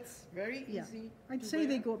pant. Pockets, very Yeah. easy. I'd to say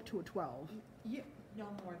they wear. go up to a 12. Yeah. No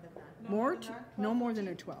more than that. No More? than that? No 12, more than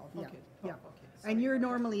a 14? 12, yeah. Okay, Yeah. 12, okay. And Sorry you're about that.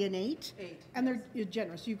 normally an 8. 8. And yes. you're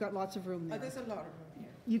generous. You've got lots of room there. There's a lot of room here.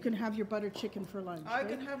 You can have your butter chicken for lunch. I right?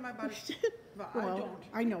 can have my butter. But I Well, don't.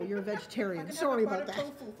 I know, you're a I vegetarian. can Sorry have a about butter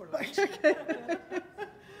that. tofu for lunch.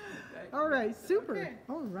 Right. All right, super. Okay.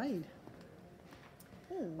 All right.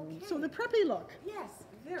 Oh, Okay. so the preppy look. Yes,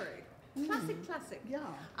 very. Classic. Yeah.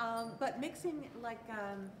 But mixing like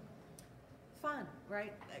fun,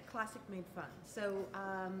 right? Classic made fun. So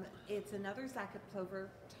it's another Zacket Plover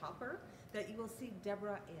topper that you will see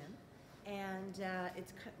Deborah in. And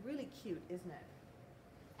it's really cute, isn't it?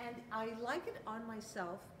 And I like it on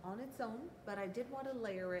myself on its own, but I did want to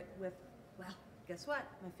layer it with, well, guess what?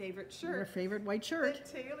 My favorite shirt. Your favorite white shirt.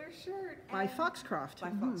 The Taylor shirt. By And- Foxcroft. By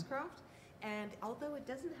Mhm. Foxcroft. And although it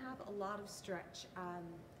doesn't have a lot of stretch,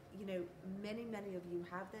 you know, many of you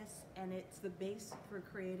have this, and it's the base for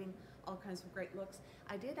creating all kinds of great looks.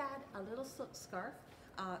 I did add a little silk scarf,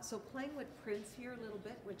 so playing with prints here a little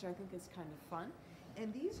bit, which I think is kind of fun.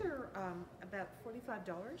 And these are about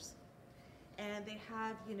 $45. And they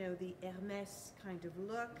have, you know, the Hermes kind of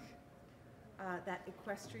look, that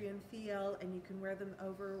equestrian feel, and you can wear them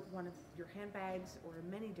over one of your handbags or in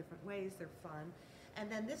many different ways. They're fun. And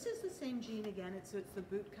then this is the same jean again. It's the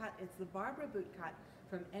boot cut. It's the Barbara boot cut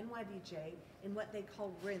from NYDJ in what they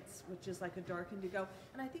call rinse, which is like a dark indigo.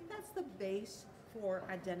 And I think that's the base for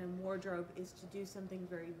a denim wardrobe, is to do something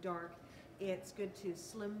very dark. It's good to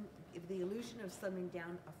give the illusion of slimming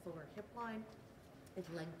down a fuller hip line. It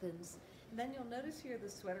lengthens. And then you'll notice here the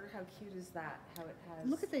sweater, how cute is that? How it has...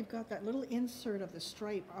 Look at, they've got that little insert of the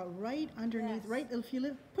stripe right underneath, Yes. right, if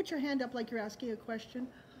you put your hand up like you're asking a question.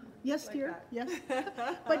 Yes, Like dear, that.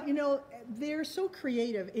 yes. But you know, they're so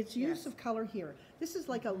creative. It's use Yes. of color here. This is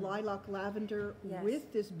like a lilac lavender Yes.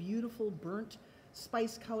 with this beautiful burnt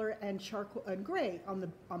spice color and charcoal and gray on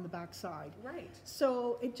the back side. Right.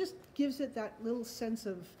 So it just gives it that little sense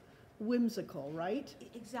of whimsical, right?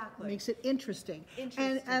 Exactly. Makes it interesting.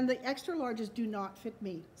 Interesting. And the extra larges do not fit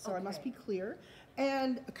me, so I must Okay. be clear.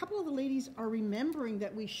 And a couple of the ladies are remembering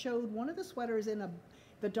that we showed one of the sweaters in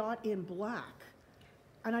the dot in black.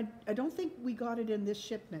 And I don't think we got it in this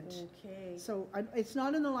shipment. Okay. So it's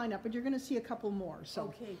not in the lineup, but you're going to see a couple more.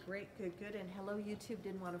 So Okay, great, good. And hello, YouTube,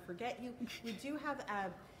 didn't want to forget you. We do have,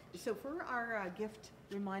 so for our gift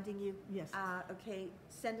reminding you, Yes. okay,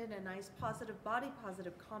 send in a nice positive body,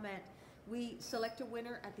 positive comment. We select a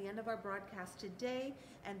winner at the end of our broadcast today,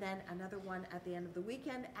 and then another one at the end of the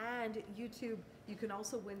weekend. And YouTube, you can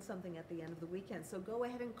also win something at the end of the weekend. So go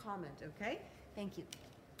ahead and comment, okay? Thank you.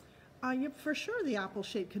 yeah, for sure the apple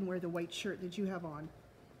shape can wear the white shirt that you have on.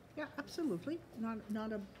 Yeah, absolutely.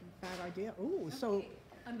 Not a bad idea. Oh, so Okay,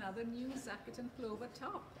 another new Zacket and Plover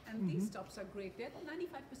top, and these tops are great. They're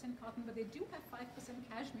 95% cotton, but they do have 5%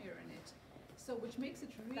 cashmere in it, so which makes it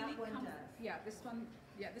really That one does. Yeah, this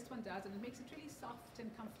one does, and it makes it really soft and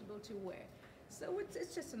comfortable to wear. So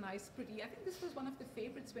it's just a nice, pretty. I think this was one of the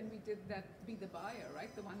favorites when we did that Be the Buyer,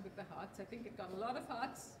 right? The one with the hearts. I think it got a lot of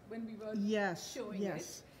hearts when we were yes, showing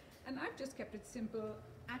yes. it. And I've just kept it simple,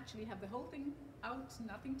 actually have the whole thing out,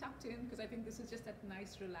 nothing tucked in, because I think this is just that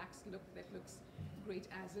nice relaxed look that looks great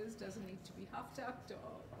as is, doesn't need to be half tucked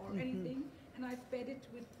or anything. And I've paired it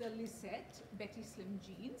with the Lisette Betty Slim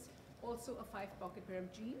jeans, also a 5-pocket pair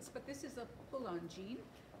of jeans, but this is a pull-on jean,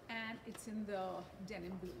 and it's in the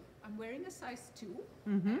denim blue. I'm wearing a size 2,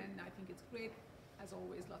 and I think it's great. As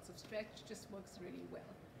always, lots of stretch, just works really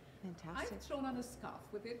well. Fantastic. I've thrown on a scarf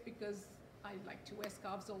with it because I like to wear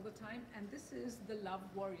scarves all the time, and this is the Love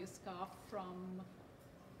Warrior scarf from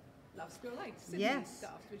Love's Pure Light, Sydney's Yes.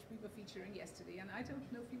 scarf, which we were featuring yesterday. And I don't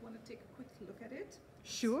know if you want to take a quick look at it.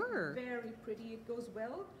 Sure. Very pretty. It goes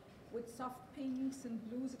well with soft pinks and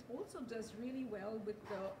blues. It also does really well with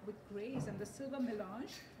grays and the silver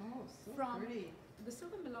melange. Oh, so From- pretty. The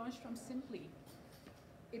silver melange from Simply.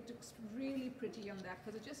 It looks really pretty on that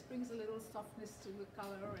because it just brings a little softness to the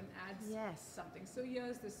color and adds Yes. something. So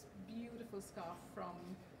here's this beautiful scarf from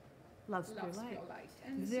Love's Pure Love's Light. Pure Light.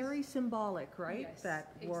 And this Very is, symbolic, right? yes,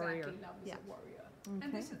 That warrior. Exactly, Love is Yeah. a warrior. Okay.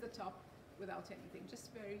 And this is the top without anything,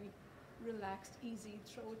 just very relaxed, easy,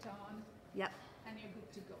 throw it on, Yep. and you're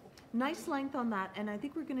good to go. Nice length on that, and I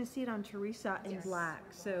think we're going to see it on Teresa in Yes. black.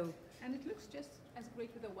 So And it looks just as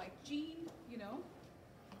great with a white jean, you know.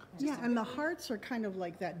 Yeah, a and the good- hearts are kind of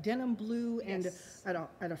like that denim blue and Yes. at a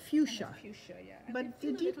And fuchsia. a fuchsia, yeah. And But they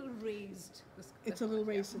feel did you- a little raised. It's a little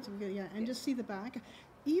raised, it's good, yeah. And just see the back.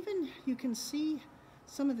 Even you can see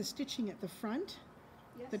some of the stitching at the front,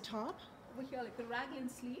 the Yes. top. Over here, like the raglan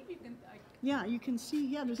sleeve, you can. Yeah, you can see,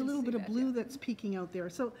 yeah, there's a can little see bit of that, blue yeah. that's peeking out there.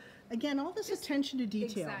 So again, all this Just attention to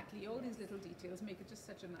detail. Exactly, all these little details make it just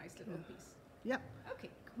such a nice little piece. Yep, Okay.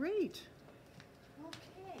 great.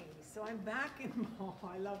 Okay, so I'm back in, oh,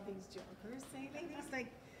 I love these jokers.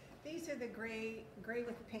 These are the gray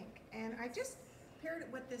with pink. And I just paired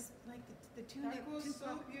it with this, like the tunic. That goes so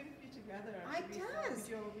two-color- beautifully together. It does.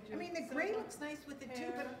 I mean, the gray looks nice with the two,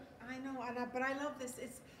 but hair. I know, but I love this.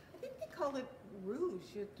 I think they call it rouge.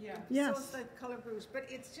 Yeah. Yes. So it's like color rouge, but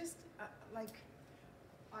it's just like,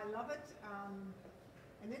 I love it.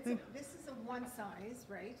 And this is a one size,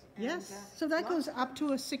 right? And, Yes, so that lots goes of up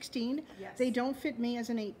to a 16. Yes. They don't fit me as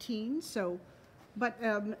an 18, so, but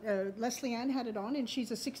Leslie Ann had it on, and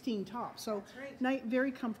she's a 16 top, so That's right.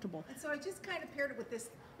 very comfortable. And so I just kind of paired it with this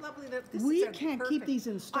lovely little. We can't keep these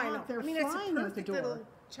in I stock. know. They're I mean, flying out it's the a perfect door. little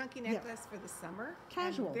chunky necklace for the summer.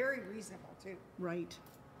 Casual. And very reasonable too. Right.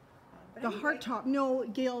 But The anyway, heart top, no,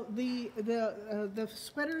 Gail, the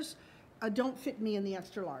sweaters don't fit me in the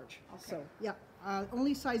extra large. Okay. So, yeah,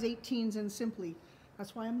 only size 18s and simply.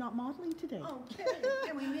 That's why I'm not modeling today. Okay,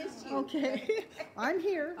 and we missed you. Okay, I'm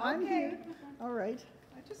here, I'm Okay. here. All right.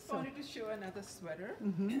 I just So- wanted to show another sweater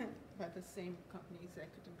Mhm. by the same company,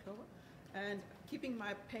 Zeckert and Clover, and keeping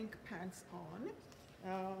my pink pants on.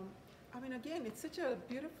 I mean, again, it's such a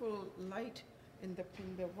beautiful light in the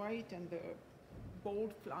white and the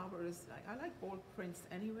bold flowers. I like bold prints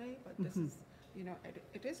anyway, but this Mhm. is, you know,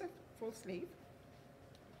 it is a full sleeve,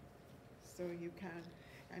 so you can,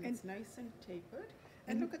 and it's nice and tapered.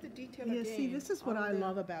 And look at the detail Yeah, again. see, this is what on I the-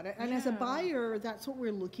 love about it. And as a Yeah. buyer, that's what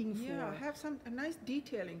we're looking for. Yeah, have a nice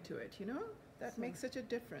detailing to it, you know? That So- makes such a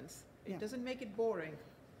difference. It Yeah. doesn't make it boring.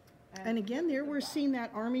 And again, there look we're at the seeing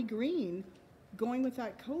that army green going with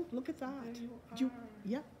that coat. Look at back. that. There you Do you, are.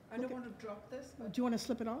 yeah. I don't want to drop this, Do but you want to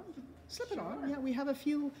slip it on? Slip it on. Sure. Yeah, we have a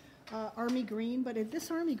few army green, but this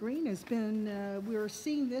army green has been, we're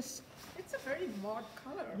seeing this, it's a very mod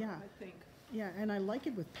color, Yeah. I think. yeah, and I like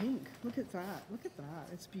it with pink. Look at that. Look at that.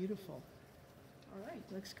 It's beautiful. All right.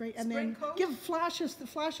 Looks great. And Spring then coat? give flashes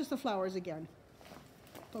the flowers again.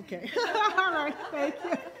 Okay. All right. Thank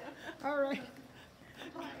you. All right.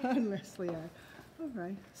 Leslie Ann. All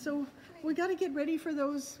right. So we got to get ready for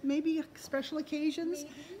those maybe special occasions.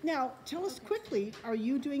 Now, tell us quickly, are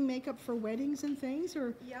you doing makeup for weddings and things,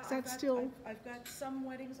 or Yeah, is that still? I've got some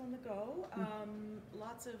weddings on the go.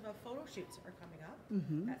 Lots of photo shoots are coming up,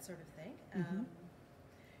 Mhm. that sort of thing.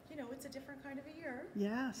 You know, it's a different kind of a year.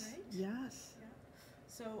 Yes. Right? Yes. Yeah.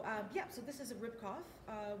 So so this is a Ribkoff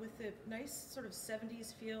with a nice sort of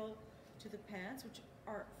 70s feel to the pants, which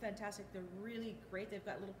are fantastic. They're really great. They've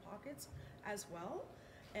got little pockets as well.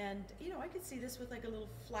 And, you know, I could see this with like a little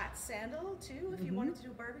flat sandal too, if you wanted to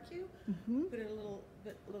do a barbecue. Mhm. Put it a little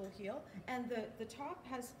heel. And the top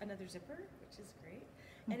has another zipper, which is great.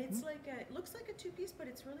 And it's like it looks like a two-piece, but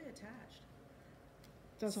it's really attached.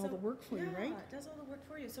 Does all So, the work for you, right? Yeah, it does all the work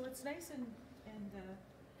for you. So it's nice and kind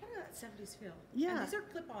of that 70s feel. Yeah. And these are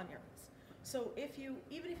clip-on earrings. So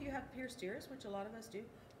even if you have pierced ears, which a lot of us do,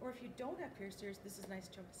 or if you don't have pierced ears, this is a nice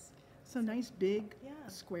choice. So nice big Yeah.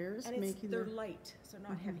 squares And making they're the. light, so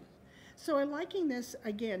not heavy. So I'm liking this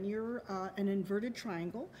again. You're an inverted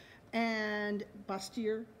triangle, and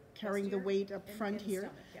bustier, carrying the Bustier weight up in- front in the here.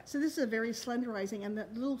 stomach, yeah. So this is a very slenderizing, and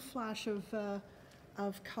that little flash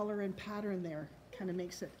of color and pattern there kind of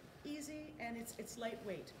makes it. Easy, and it's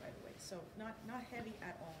lightweight, by the way, so not heavy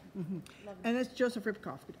at all. Love it. And it's Joseph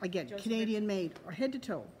Ribkoff again, Joseph Canadian made, or head to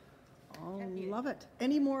toe. Oh, Happy. love it.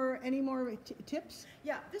 Any more tips?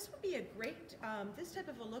 Yeah, this would be a great, this type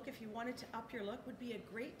of a look, if you wanted to up your look, would be a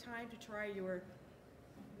great time to try your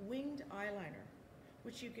winged eyeliner,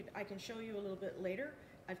 which I can show you a little bit later.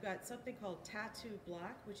 I've got something called Tattoo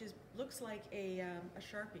Black, which looks like a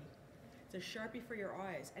Sharpie. It's a Sharpie for your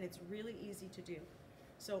eyes, and it's really easy to do.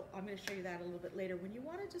 So I'm going to show you that a little bit later. When you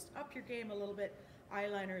want to just up your game a little bit,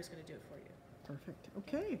 eyeliner is going to do it for you. Perfect.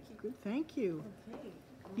 Okay, good. Thank you. Okay.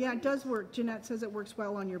 Yeah, it does work. Jeanette says it works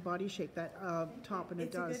well on your body shape, that top, and it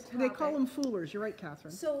It's a does. good They top, call eh? them foolers. You're right,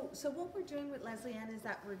 Catherine. So what we're doing with Leslie Ann is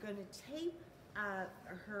that we're going to tape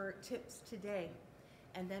her tips today,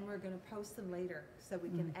 and then we're going to post them later, so we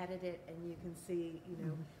can edit it and you can see. You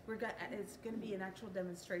know, it's going to be an actual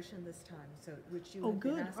demonstration this time, so which you Oh, have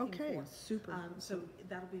been good. asking Okay, for. super. So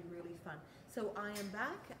that'll be really fun. So I am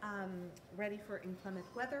back, ready for inclement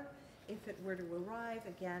weather. If it were to arrive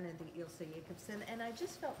again in the Ilse Jacobson, and I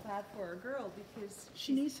just felt bad for our girl because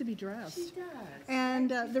She needs to be dressed. she does. And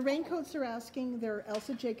the raincoats they're asking, they're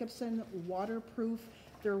Elsa Jacobson, waterproof.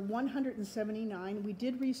 They're $179. We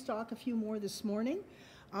did restock a few more this morning.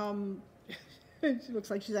 She looks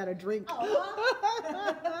like she's had a drink.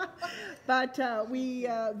 But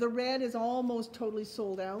the red is almost totally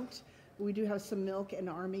sold out. We do have some milk and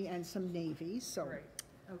army and some navy. So Right.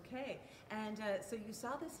 Okay. And so you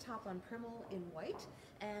saw this top on Primal in white,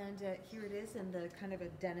 and here it is in the kind of a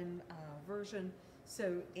denim version.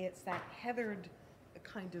 So it's that heathered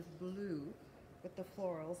kind of blue with the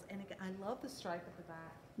florals, and again, I love the stripe at the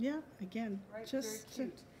back. yeah, again, Right, just very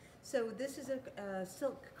cute. So this is a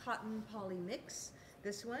silk cotton poly mix.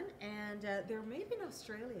 this one, and they're made in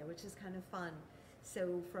Australia, which is kind of fun.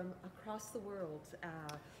 So from across the world.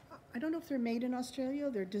 I don't know if they're made in Australia.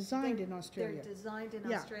 They're designed in Australia. They're designed in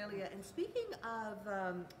Yeah. Australia. And speaking of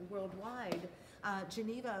worldwide,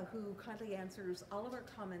 Geneva, who kindly answers all of our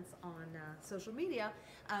comments on social media,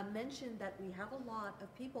 mentioned that we have a lot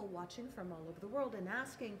of people watching from all over the world and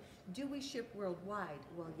asking, do we ship worldwide?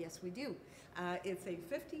 Well, yes, we do. It's a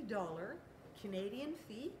 $50 Canadian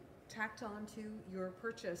fee tacked on to your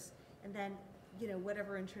purchase, and then, you know,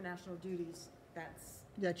 whatever international duties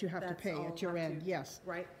that you have to that's pay all at your have end, to- yes.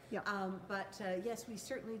 right? Yeah. But yes, we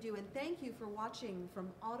certainly do. And thank you for watching from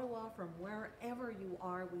Ottawa, from wherever you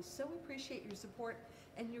are. We so appreciate your support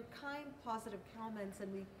and your kind, positive comments.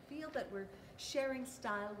 And we feel that we're sharing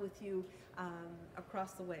style with you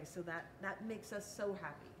across the way. So that makes us so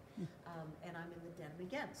happy. And I'm in the denim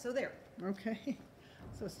again. So there. Okay.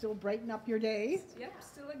 So still brighten up your day. Yep,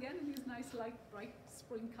 still again in these nice light bright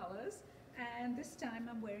spring colors. And this time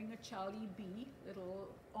I'm wearing a Charlie B, little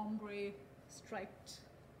ombre striped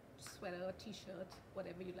sweater, t-shirt,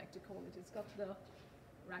 whatever you like to call it. It's got the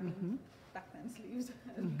ragging Batman sleeves,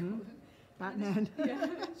 as we call it. Batman. Yeah,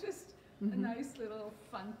 it's just a nice little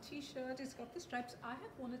fun t-shirt. It's got the stripes. I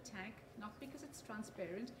have worn a tag, not because it's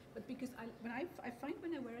transparent, but because I find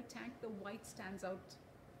when I wear a tag, the white stands out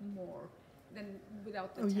more than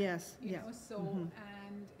without the Oh, tag. yes, You yeah. know, so,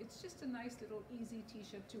 and it's just a nice little easy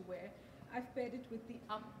t-shirt to wear. I've paired it with the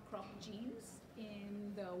up crop jeans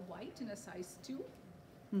in the white in a size 2.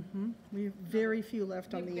 We have very few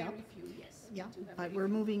left on We the have up. very few, yes. we Yeah, do have but very we're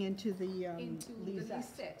few. moving into the Into the Lisette.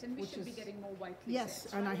 Lisette, and we which should be is- getting more white Yes,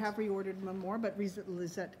 Lisettes, and I right? have reordered them more, but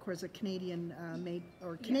Lisette, of course, a Canadian made,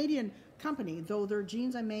 or Canadian company, though their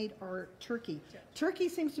jeans I made are Turkey. Yeah. Turkey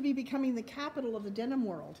seems to be becoming the capital of the denim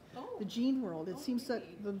world, Oh. the jean world. It Oh, seems that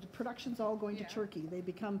really? the production's all going to Yeah. Turkey. They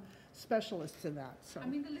become specialists in that, so. I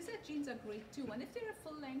mean, the Lisette jeans are great too, and if they're a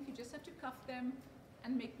full length, you just have to cuff them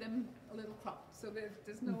and make them a little crop. So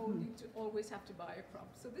there's no need to always have to buy a crop.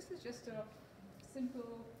 So this is just a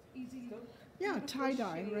simple, easy look. Yeah, beautiful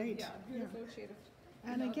tie-dye, shade, right, Yeah, yeah. beautiful shade of.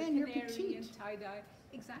 And the again, you're canary petite. and tie-dye.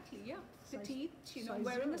 Exactly, yeah. Size- Petite, size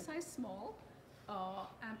wearing a 0. size small.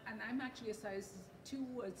 And I'm actually a size 2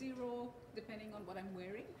 or 0, depending on what I'm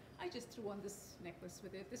wearing. I just threw on this necklace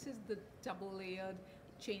with it. This is the double layered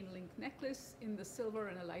chain link necklace in the silver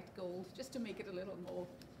and a light gold, just to make it a little more.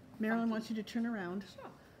 Marilyn funky. wants you to turn around.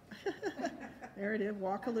 Sure. There it is.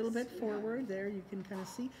 Walk a little bit forward. There, you can kind of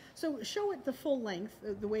see. So show it the full length,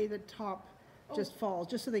 the way the top just falls,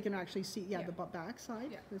 just so they can actually see. Yeah, Yeah. the back side.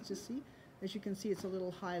 Yeah. Let's just see. As you can see, it's a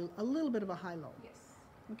little high, a little bit of a high-low. Yes.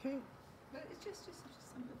 Okay. But it's just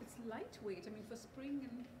something. It's lightweight. I mean, for spring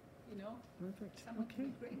and Perfect. summer Okay.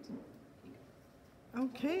 would be great.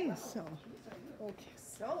 Okay. So. Okay.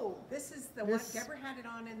 So this is the This- one, Deborah had it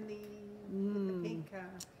on in with the pink,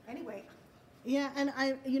 anyway. Yeah, and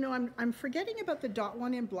I'm forgetting about the dot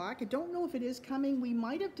one in black. I don't know if it is coming. We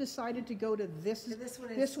might have decided to go to this To this one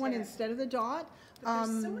one instead. instead of the dot. But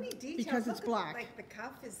there's so many details. because Look it's at, black. like the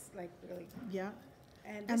cuff is like really, Yeah.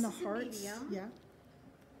 and And this the is a hearts, medium. yeah.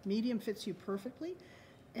 Medium fits you perfectly.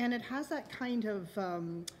 And it has that kind of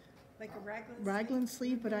Like a raglan. raglan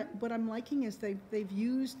sleeve, but what I'm liking is they've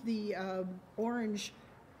used the orange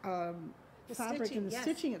fabric stitching, and the yes,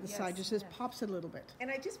 stitching at the side, yes, just yes. pops it a little bit.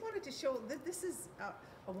 And I just wanted to show that this is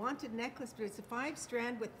a wanted necklace, but it's a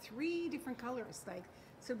 5-strand with 3 different colors. Like,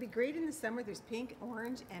 so it'd be great in the summer. There's pink,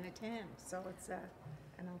 orange, and a tan. So it's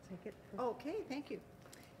And I'll take it. okay. Thank you.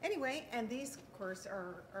 Anyway, and these, of course,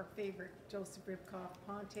 are our favorite Joseph Ribkoff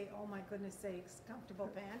Ponte. Oh my goodness sakes, comfortable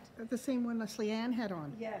pant. The same one Leslie Ann had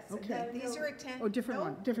on. Yes. and Okay. these are a 10. Oh, different No,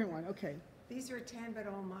 one, different one, okay. These are a 10, but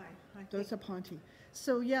oh my. I That's think a Ponte.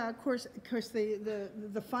 So yeah, of course,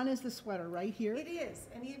 the fun is the sweater right here. it is,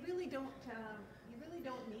 and you really don't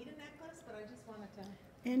need a necklace, but I just wanted to.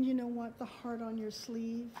 And you know what? The heart on your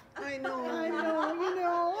sleeve. I know. I know, you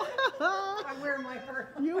know. I wear my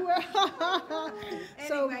heart. You wear.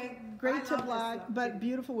 So Anyway, great I to love this black, look, but too.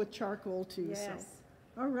 beautiful with charcoal too. Yes.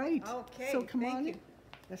 So, all right. Okay, So come thank on, you.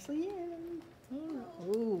 Leslie Ann.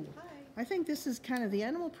 Oh, Hi. I think this is kind of the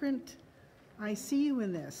animal print. I see you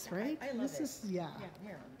in this, right? I love this it. is Yeah,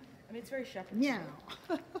 here. I mean, it's very shepherd. Yeah.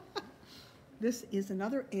 This is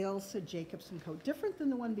another Ailsa Jacobson coat, different than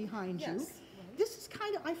the one behind you. Yes. This is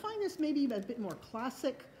kind of, I find this maybe a bit more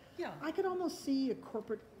classic. Yeah. I could almost see a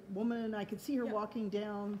corporate woman. I could see her Yeah. walking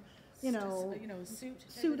down, you know, suit. type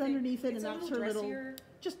of suit thing. underneath it, It's and a that's her little, dressier,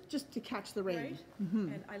 just to catch the rain. right?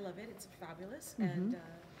 Mhm. And I love it. It's fabulous. And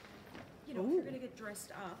if you're Ooh. gonna get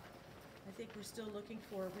dressed up, I think we're still looking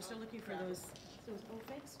for those O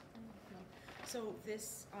things. So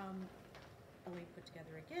this Elaine put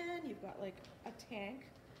together again. You've got like a tank,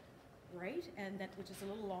 right? And that, which is a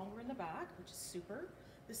little longer in the back, which is super.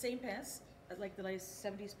 The same pants, like the latest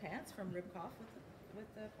 70s pants from Ribkoff with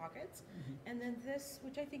the pockets. And then this,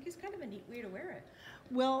 which I think is kind of a neat way to wear it.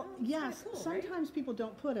 Well, it's kinda yes, cool, right? sometimes people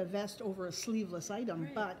don't put a vest over a sleeveless item,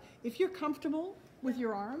 Right. but if you're comfortable with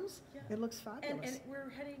your arms, Yeah. it looks fabulous. And we're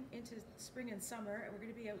heading into spring and summer, and we're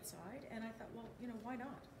going to be outside. And I thought, well, you know, why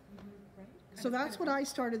not? Right? So that's what I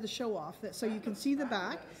started the show off, that so you can see the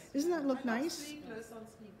back. Doesn't that look nice? Sleeveless on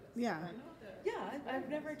sleeveless. Yeah. I know that. Yeah, I've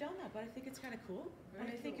never done that, but I think it's kind of cool. And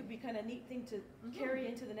I think it'd be kind of a neat thing to carry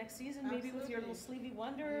into the next season, maybe with your little sleevey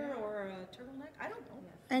wonder or a turtleneck. I don't know.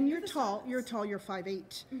 And You're you're the tall, size. you're tall, you're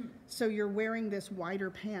 5'8". So you're wearing this wider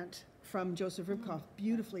pant from Joseph Ribkoff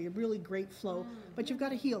beautifully, a really great flow, but you've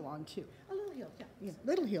got a heel on too. A little heel, yeah. Yeah,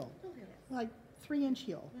 little heel, Little heel. like 3-inch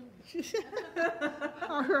heel.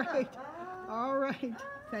 All right, all right.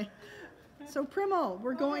 Okay. So Primo,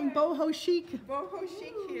 we're going boho chic. Boho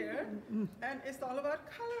chic here, and it's all about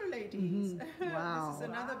color, ladies. Wow. This is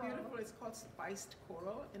another beautiful, it's called Spiced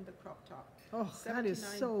Coral in the crop top. Oh, that is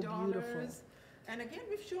so beautiful. $79. And again,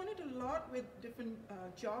 we've shown it a lot with different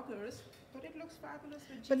joggers, but it looks fabulous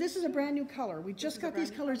with jeans. But this is a too. brand new color. We just is a got these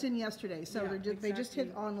brand new colors in yesterday, so Yeah, they just hit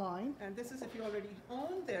exactly. online. And this is if you already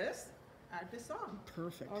own this, add this on.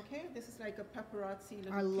 Perfect. Okay, this is like a paparazzi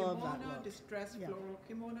little I love that kimono, look. distressed Yeah. floral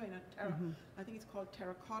kimono in a I think it's called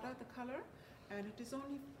terracotta, the color, and it is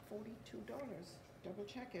only $42. Double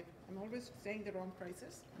check it. I'm always saying the wrong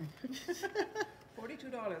prices.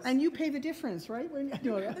 $42. And you pay the difference, right?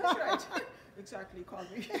 No, That's right. Exactly, call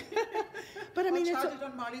me. but I mean, I'll it's charge a, it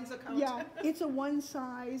on Marlene's account. yeah, it's a one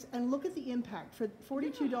size, and look at the impact for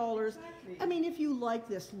 $42. exactly. I mean, if you like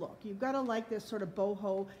this look, you've got to like this sort of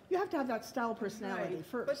boho. You have to have that style personality Right.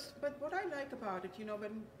 first. But what I like about it, you know,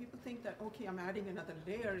 when people think that, okay, I'm adding another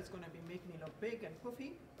layer, it's going to be making it look big and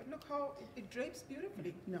puffy, but look how it drapes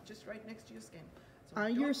beautifully, No. just right next to your skin. So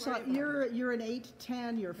You're don't worry about it. you're an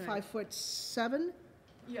 8'10", you're Right. 5'7".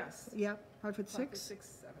 Yes. Yep, 5'6". 6,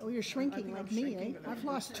 7. Oh, you're shrinking think like I'm me, shrinking eh? a little I've bit.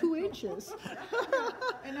 lost 2 inches.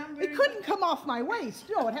 And I'm It wearing couldn't come off my waist.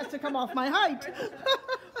 No, it has to come off my height.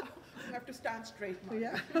 You have to stand straight, Marlene.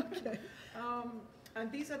 Yeah. Okay. And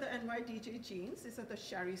these are the NYDJ jeans. These are the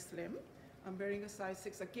Sherry Slim. I'm wearing a size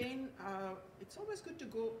 6. Again, it's always good to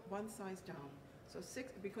go one size down. So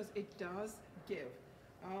 6, because it does give.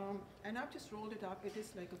 And I've just rolled it up. It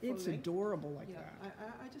is like a full It's length. adorable like Yeah, that.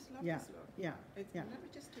 I just love Yeah, this look. yeah, yeah. Let me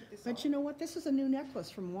just take this But off. you know what? This is a new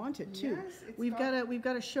necklace from Wanted too. Yes, it's We've got-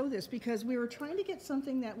 got to show this because we were trying to get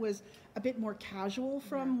something that was a bit more casual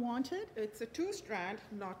from Wanted. It's a 2-strand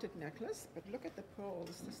knotted necklace, but look at the pearls.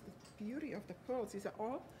 This is the beauty of the pearls. These are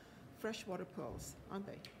all freshwater pearls, aren't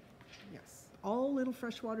they? Yes. All little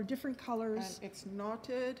freshwater, different And colors. it's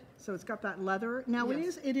knotted. So it's got that leather. Now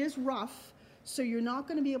Yes. it is rough, so you're not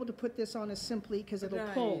going to be able to put this on as simply because it'll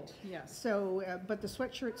pull. Right, yes. So, but the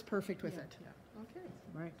sweatshirt's perfect with Yeah, it. yeah. Okay.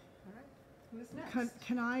 Right. All right. Who's next?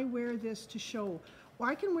 Can I wear this to show? Well,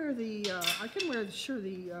 I can wear the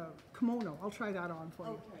kimono. I'll try that on for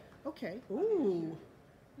you. Okay. Ooh,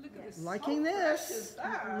 Look at this. liking How fresh this. is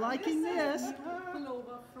that? Liking this.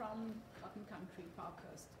 Pullover from Cotton Country,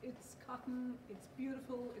 Parkhurst. It's cotton, it's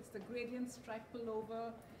beautiful, it's the gradient stripe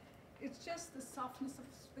pullover. It's just the softness of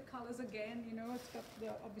the colors again, you know, it's got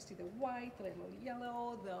obviously the white, the little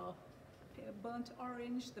yellow, the burnt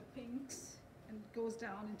orange, the pinks, and goes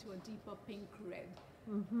down into a deeper pink red.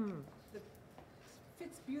 The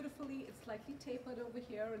fits beautifully, it's slightly tapered over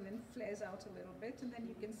here and then flares out a little bit, and then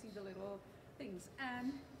you can see the little things.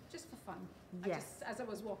 And just for fun, Yes. as I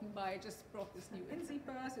was walking by, I just brought this new Inzi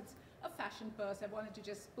purse. It's a fashion purse. I wanted to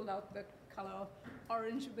just pull out the color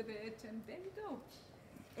orange with it, and there you go.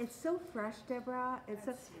 It's so fresh, Deborah. It's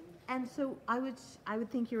so, and so I would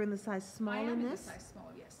think you're in the size small I am in in this. the size small,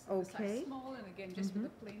 yes. In the Okay. size small, and again, just with a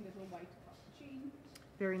plain little white cotton jean.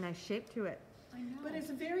 Very nice shape to it. I know. But it's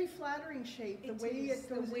a very flattering shape, the It way is, it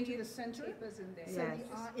goes way into it the center. tapers in there. So Yes.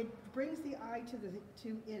 the eye, it brings the eye to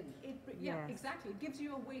in. Yeah, Yes. exactly. It gives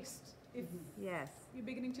you a waist if Yes. you're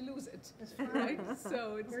beginning to lose it. It's Right? fabulous.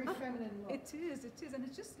 So it's Very feminine look. It is, and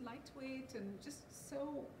it's just lightweight and just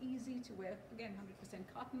so easy to wear. Again, 100%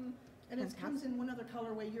 cotton. And it comes in one other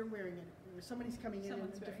colorway you're wearing it. Or somebody's coming in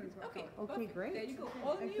Someone's a wearing different it. color. Okay, Okay, perfect. great. There you go.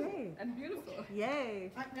 All Okay. new and beautiful.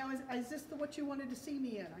 Yay. Now, is this what you wanted to see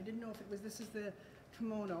me in? I didn't know if this is the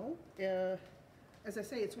kimono. As I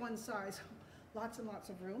say, it's one size, lots and lots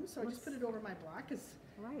of room. So I just put it over my black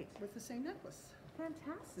Right. with the same necklace. Is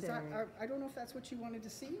Fantastic. that, I don't know if that's what you wanted to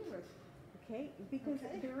see. Or, Okay, because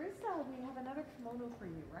Okay. there is we have another kimono for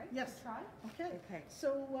you, right? Yes. To try? Okay. Okay.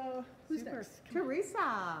 So who's Super. next? Come on.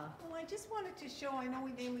 Teresa. Well, I just wanted to show, I know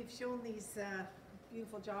we've shown these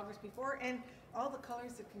beautiful joggers before and all the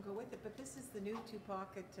colors that can go with it, but this is the new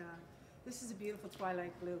two-pocket, this is a beautiful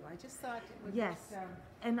twilight blue. I just thought it would Yes. just,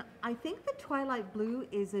 And I think the twilight blue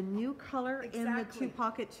is a new color in the Exactly.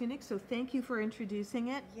 two-pocket tunic, so thank you for introducing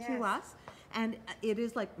it Yes. to us. And it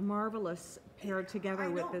is like marvelous paired together I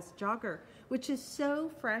with know. this jogger, which is so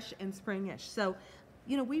fresh and springish. So,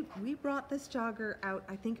 you know, we brought this jogger out,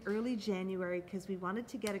 I think, early January because we wanted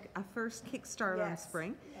to get a first kickstart on Yes.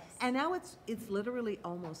 spring. Yes. And now it's literally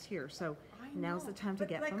almost here. So I now's know, the time to but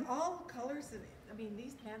get like them. all colors, I mean,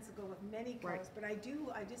 these pants will go with many Right. colors, but I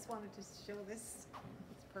just wanted to show this.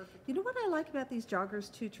 It's perfect. You know what I like about these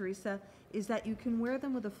joggers too, Teresa, is that you can wear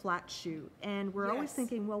them with a flat shoe. And we're always Yes.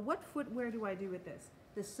 thinking, well, what footwear do I do with this?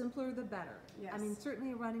 The simpler, the better. I mean, Yes.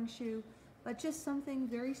 certainly a running shoe, but just something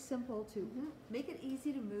very simple to make it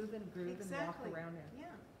easy to move and groove Exactly. and walk around in. Yeah,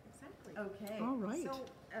 exactly. Okay. All right. So,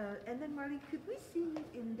 and then Marty, could we see you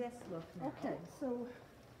in this look now? Okay, so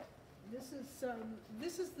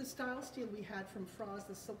this is the style steel we had from Froz,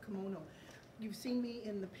 the silk kimono. You've seen me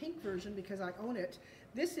in the pink version because I own it.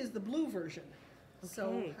 This is the blue version. So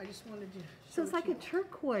Okay. I just wanted to show So it's it like to a you.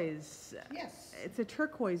 turquoise. Yes, It's a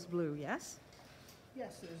turquoise blue, yes?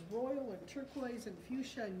 yes, there's royal and turquoise and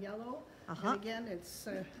fuchsia and yellow. Uh-huh. And again, it's,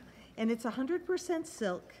 And it's 100%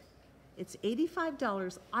 silk. It's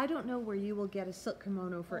 $85. I don't know where you will get a silk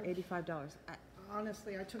kimono for Oh. $85.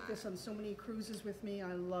 honestly, I took this on so many cruises with me.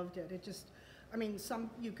 I loved it. It just, I mean,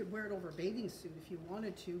 you could wear it over a bathing suit if you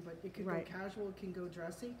wanted to, but it could Right. go casual, it can go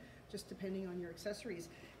dressy, just depending on your accessories.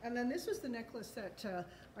 And then this was the necklace that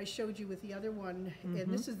I showed you with the other one,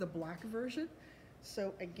 and this is the black version.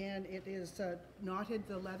 So again, it is knotted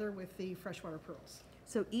the leather with the freshwater pearls.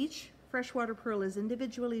 So each freshwater pearl is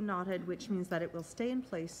individually knotted, which means that it will stay in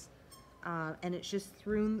place, and it's just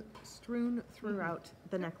strewn throughout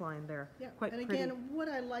the neckline there. Yeah, Quite and pretty. again, what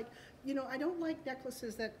I like, you know, I don't like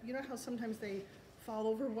necklaces that, you know how sometimes they fall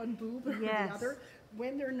over one boob or Yes. the other?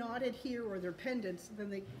 When they're knotted here or they're pendants, then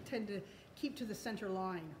they tend to keep to the center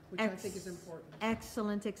line, which I think is important.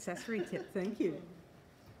 Excellent accessory tip. Thank you.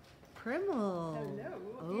 Primal.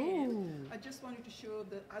 Hello again. Oh. I just wanted to show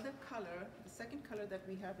the other color, the second color that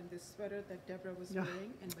we have in this sweater that Deborah was Yeah.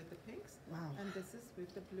 wearing, and with the pinks. Wow. And this is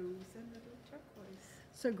with the blues and little turquoise.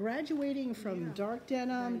 So graduating from Yeah. dark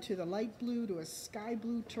denim Right. to the light blue to a sky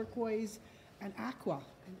blue, turquoise, and aqua.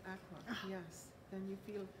 And aqua, yes. Then you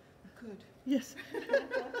feel good. Yes.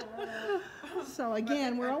 So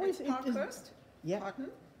again, we're always, It's Parkhurst, yeah, cotton,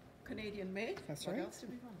 Canadian made. That's What right. else do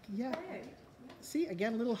we want? yeah. Okay. See,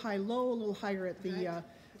 again, a little high-low, a little higher at the, Right.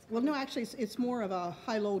 well, no, actually, it's more of a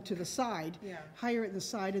high-low to the side. Yeah. Higher at the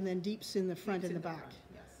side and then deeps in the front Deeps and the in back. front,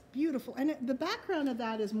 Yes. Beautiful. And the background of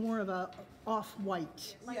that is more of a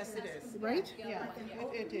off-white, Yes, it is. right? Yeah,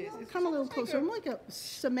 it is. It's Come a little like closer, more like a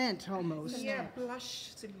cement almost. Yeah,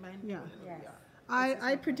 blush cement. Yeah. Yes.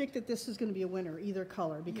 I predict that this is going to be a winner, either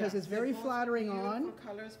color, because Yeah, it's very they're both flattering beautiful on.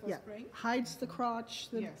 colors for Yeah, spring. hides the crotch,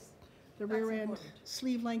 the Yes. the That's rear end. important.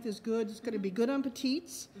 Sleeve length is good. It's going to be good on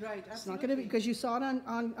petites. Right, It's not going to be, absolutely. because you saw it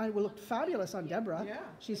on I will look fabulous on Deborah. Yeah,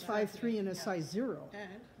 She's exactly. 5'3" and a Yeah. size 0.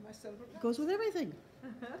 And my silver pants. Goes with everything.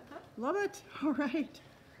 Love it. All right.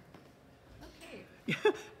 Okay.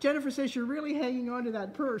 Jennifer says you're really hanging on to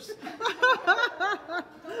that purse.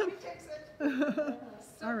 Nobody takes it.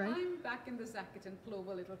 So All right. I'm back in the jacket and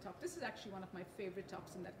plover little top. This is actually one of my favorite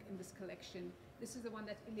tops in this collection. This is the one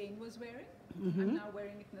that Elaine was wearing. I'm now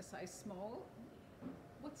wearing it in a size small.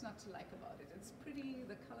 What's not to like about it? It's pretty.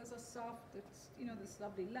 The colors are soft. It's, you know, this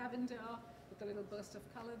lovely lavender with a little burst of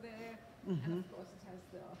color there, and of course it has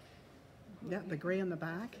the Yeah, the gray on the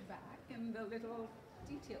back. back and the little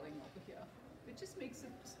detailing over here. It just makes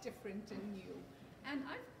it different and new. And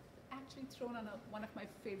I've actually thrown on one of my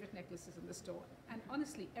favorite necklaces in the store. And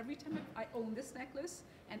honestly, every time I own this necklace,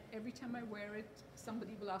 and every time I wear it,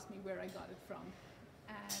 somebody will ask me where I got it from.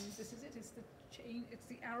 And this is it. It's the chain. It's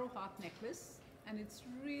the arrow heart necklace, and it's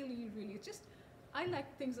really, really. It's just, I like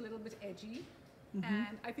things a little bit edgy,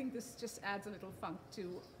 and I think this just adds a little funk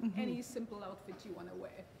to any simple outfit you want to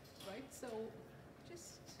wear, right? So,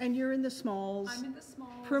 just And you're in the smalls. I'm in the small.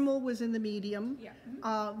 Primal was in the medium. Yeah.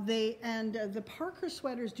 The Parker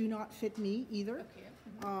sweaters do not fit me either. Okay.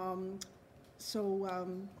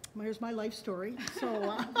 Here's my life story. So,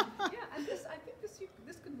 Yeah, and this, I think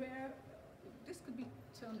this could wear, this could be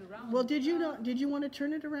turned around. well, did you want to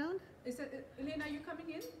turn it around? Is it, Elaine, are you coming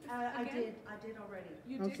in? I again? did already.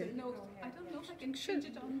 You Okay. did? No, I don't know if I can change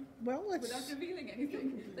it on Well, without let's, revealing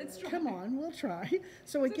anything. Let's try. come on, we'll try.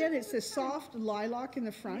 So again, it's this soft lilac in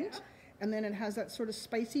the front, Yeah. and then it has that sort of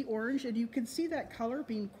spicy orange, and you can see that color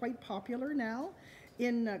being quite popular now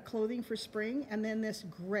in clothing for spring, and then this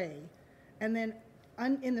gray. And then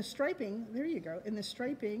in the striping, there you go, in the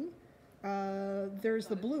striping, there's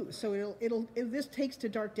the blue. So this takes to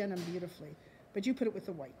dark denim beautifully, but you put it with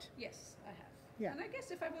the white. Yes, I have. Yeah. And I guess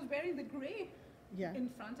if I was wearing the grey Yeah. in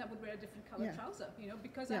front, I would wear a different color Yeah. trouser. You know,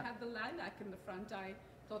 because Yeah. I have the lilac in the front, I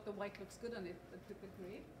thought the white looks good on it, but with the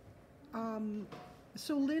grey.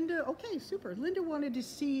 So Linda, okay, super. Linda wanted to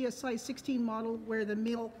see a size 16 model wear the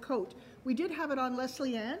milk coat. We did have it on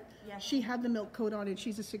Leslie Ann. Yes. She had the milk coat on and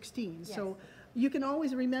she's a 16. So Yes. you can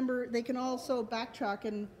always remember, they can also backtrack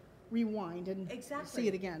and rewind and Exactly. see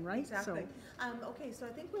it again, right? Exactly. Okay, so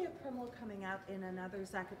I think we have Primel coming out in another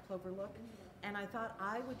Zacket Clover look, and I thought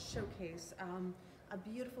I would showcase a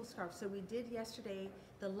beautiful scarf. So we did yesterday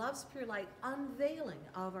the Love's Pure Light unveiling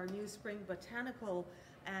of our new spring botanical,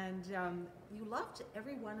 and you loved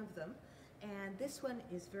every one of them. And this one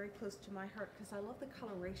is very close to my heart because I love the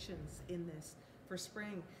colorations in this for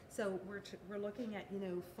spring. So we're looking at, you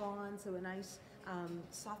know, fawn, so a nice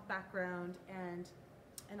soft background, and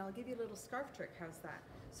I'll give you a little scarf trick. How's that?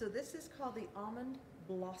 So this is called the Almond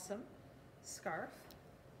Blossom Scarf.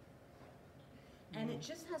 And it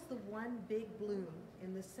just has the one big bloom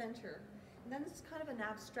in the center. And then it's kind of an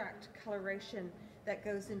abstract coloration that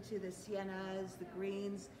goes into the siennas, the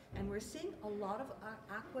greens, and we're seeing a lot of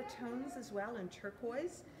aqua tones as well, and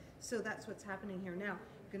turquoise. So that's what's happening here. Now,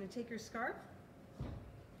 you're gonna take your scarf.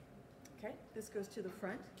 Okay, this goes to the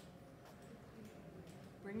front.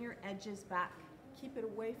 Bring your edges back. Keep it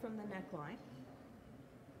away from the neckline.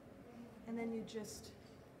 And then you just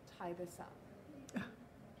tie this up.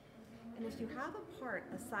 And if you have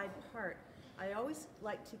a side part, I always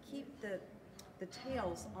like to keep the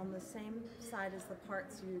tails on the same side as the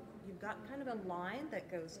part, so you've got kind of a line that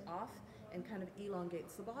goes off and kind of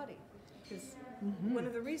elongates the body. Because one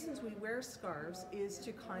of the reasons we wear scarves is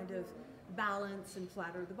to kind of balance and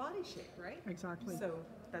flatter the body shape, right? Exactly. So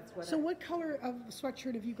that's what. So what color of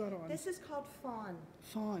sweatshirt have you got on? This is called fawn.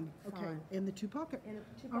 Fawn. Okay. Fawn. In the two pocket. In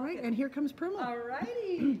a two All right, pocket. and here comes Primel.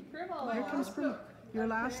 Alrighty, Primel. Here comes Primel. Your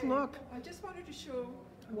last Okay. look. I just wanted to show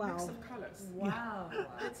a Wow. mix of colors. Wow.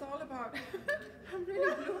 It's all about, I'm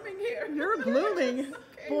really blooming here. You're blooming.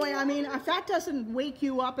 Okay. Boy, I mean, if that doesn't wake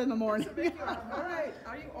you up in the morning. So make you up. All right,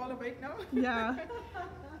 are you all awake now? Yeah.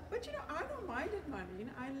 But you know, I don't mind it, Marlene.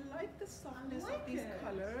 I like the softness like of these it.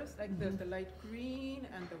 colors, like the light green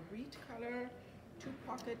and the wheat color,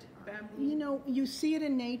 two-pocket bamboo. You know, you see it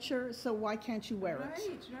in nature, so why can't you wear it?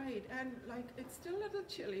 Right, right. And like, it's still a little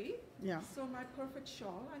chilly. Yeah. So my perfect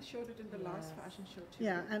shawl, I showed it in the last fashion show too.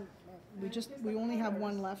 Yeah, and we only have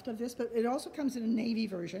one left of this, but it also comes in a navy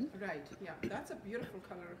version. Right, yeah. That's a beautiful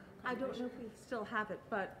color. I don't know if we still have it,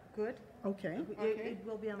 but good. Okay. It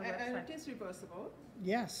will be on the And website. it is reversible.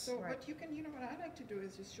 Yes. So Right. what you can, you know, what I like to do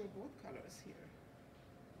is just show both colors here.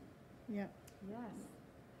 Yeah. Yes.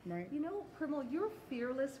 Right. You know, Primel, you're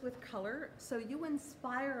fearless with color, so you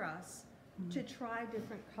inspire us to try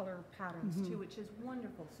different color patterns too, which is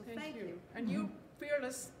wonderful. So thank you. And you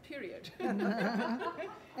fearless, period. And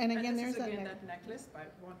again, this there's is that. again that necklace by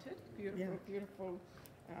Wanted. Beautiful, Yeah. beautiful.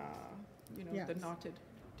 You know, Yes. the knotted.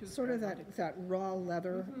 Sort of two-strap that raw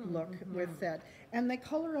leather look with that. And the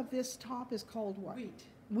color of this top is called what? Wheat.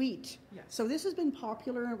 Wheat. Yes. So this has been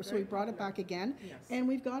popular, so Very we brought it popular. back again. Yes. And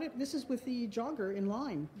we've got it, this is with the jogger in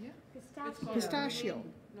line. Yeah. Pistachio. It's called Pistachio.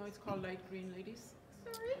 green. No, it's called light green, ladies.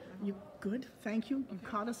 Sorry. You good? Thank you. You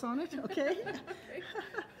caught us on it. Okay. Okay.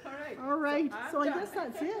 All right. All right. I'm So I done. guess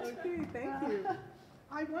that's it. Okay, thank you.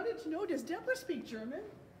 I wanted to know, does Deborah speak German?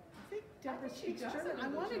 I think Deborah she speaks does German. a I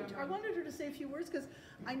little wanted German. her to say a few words because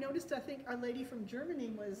I noticed, I think a lady from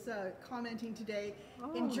Germany was commenting today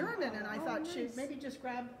in German, and I thought nice. maybe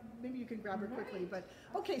you can grab her quickly. But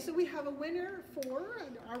okay, so we have a winner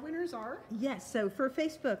our winners are. Yes, so for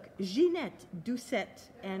Facebook, Ginette Doucette,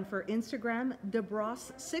 and for Instagram,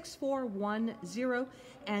 DeBross6410,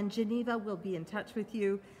 and Geneva will be in touch with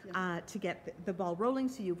you to get the ball rolling.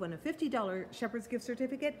 So you've won a $50 Shepherd's gift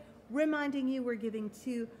certificate, reminding you we're giving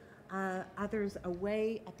two others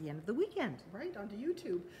away at the end of the weekend. Right, onto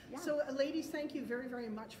YouTube. Yeah. So ladies, thank you very, very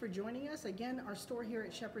much for joining us. Again, our store here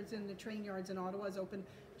at Shepherd's in the Train Yards in Ottawa is open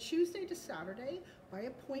Tuesday to Saturday by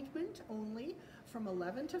appointment only from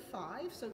 11 to 5. So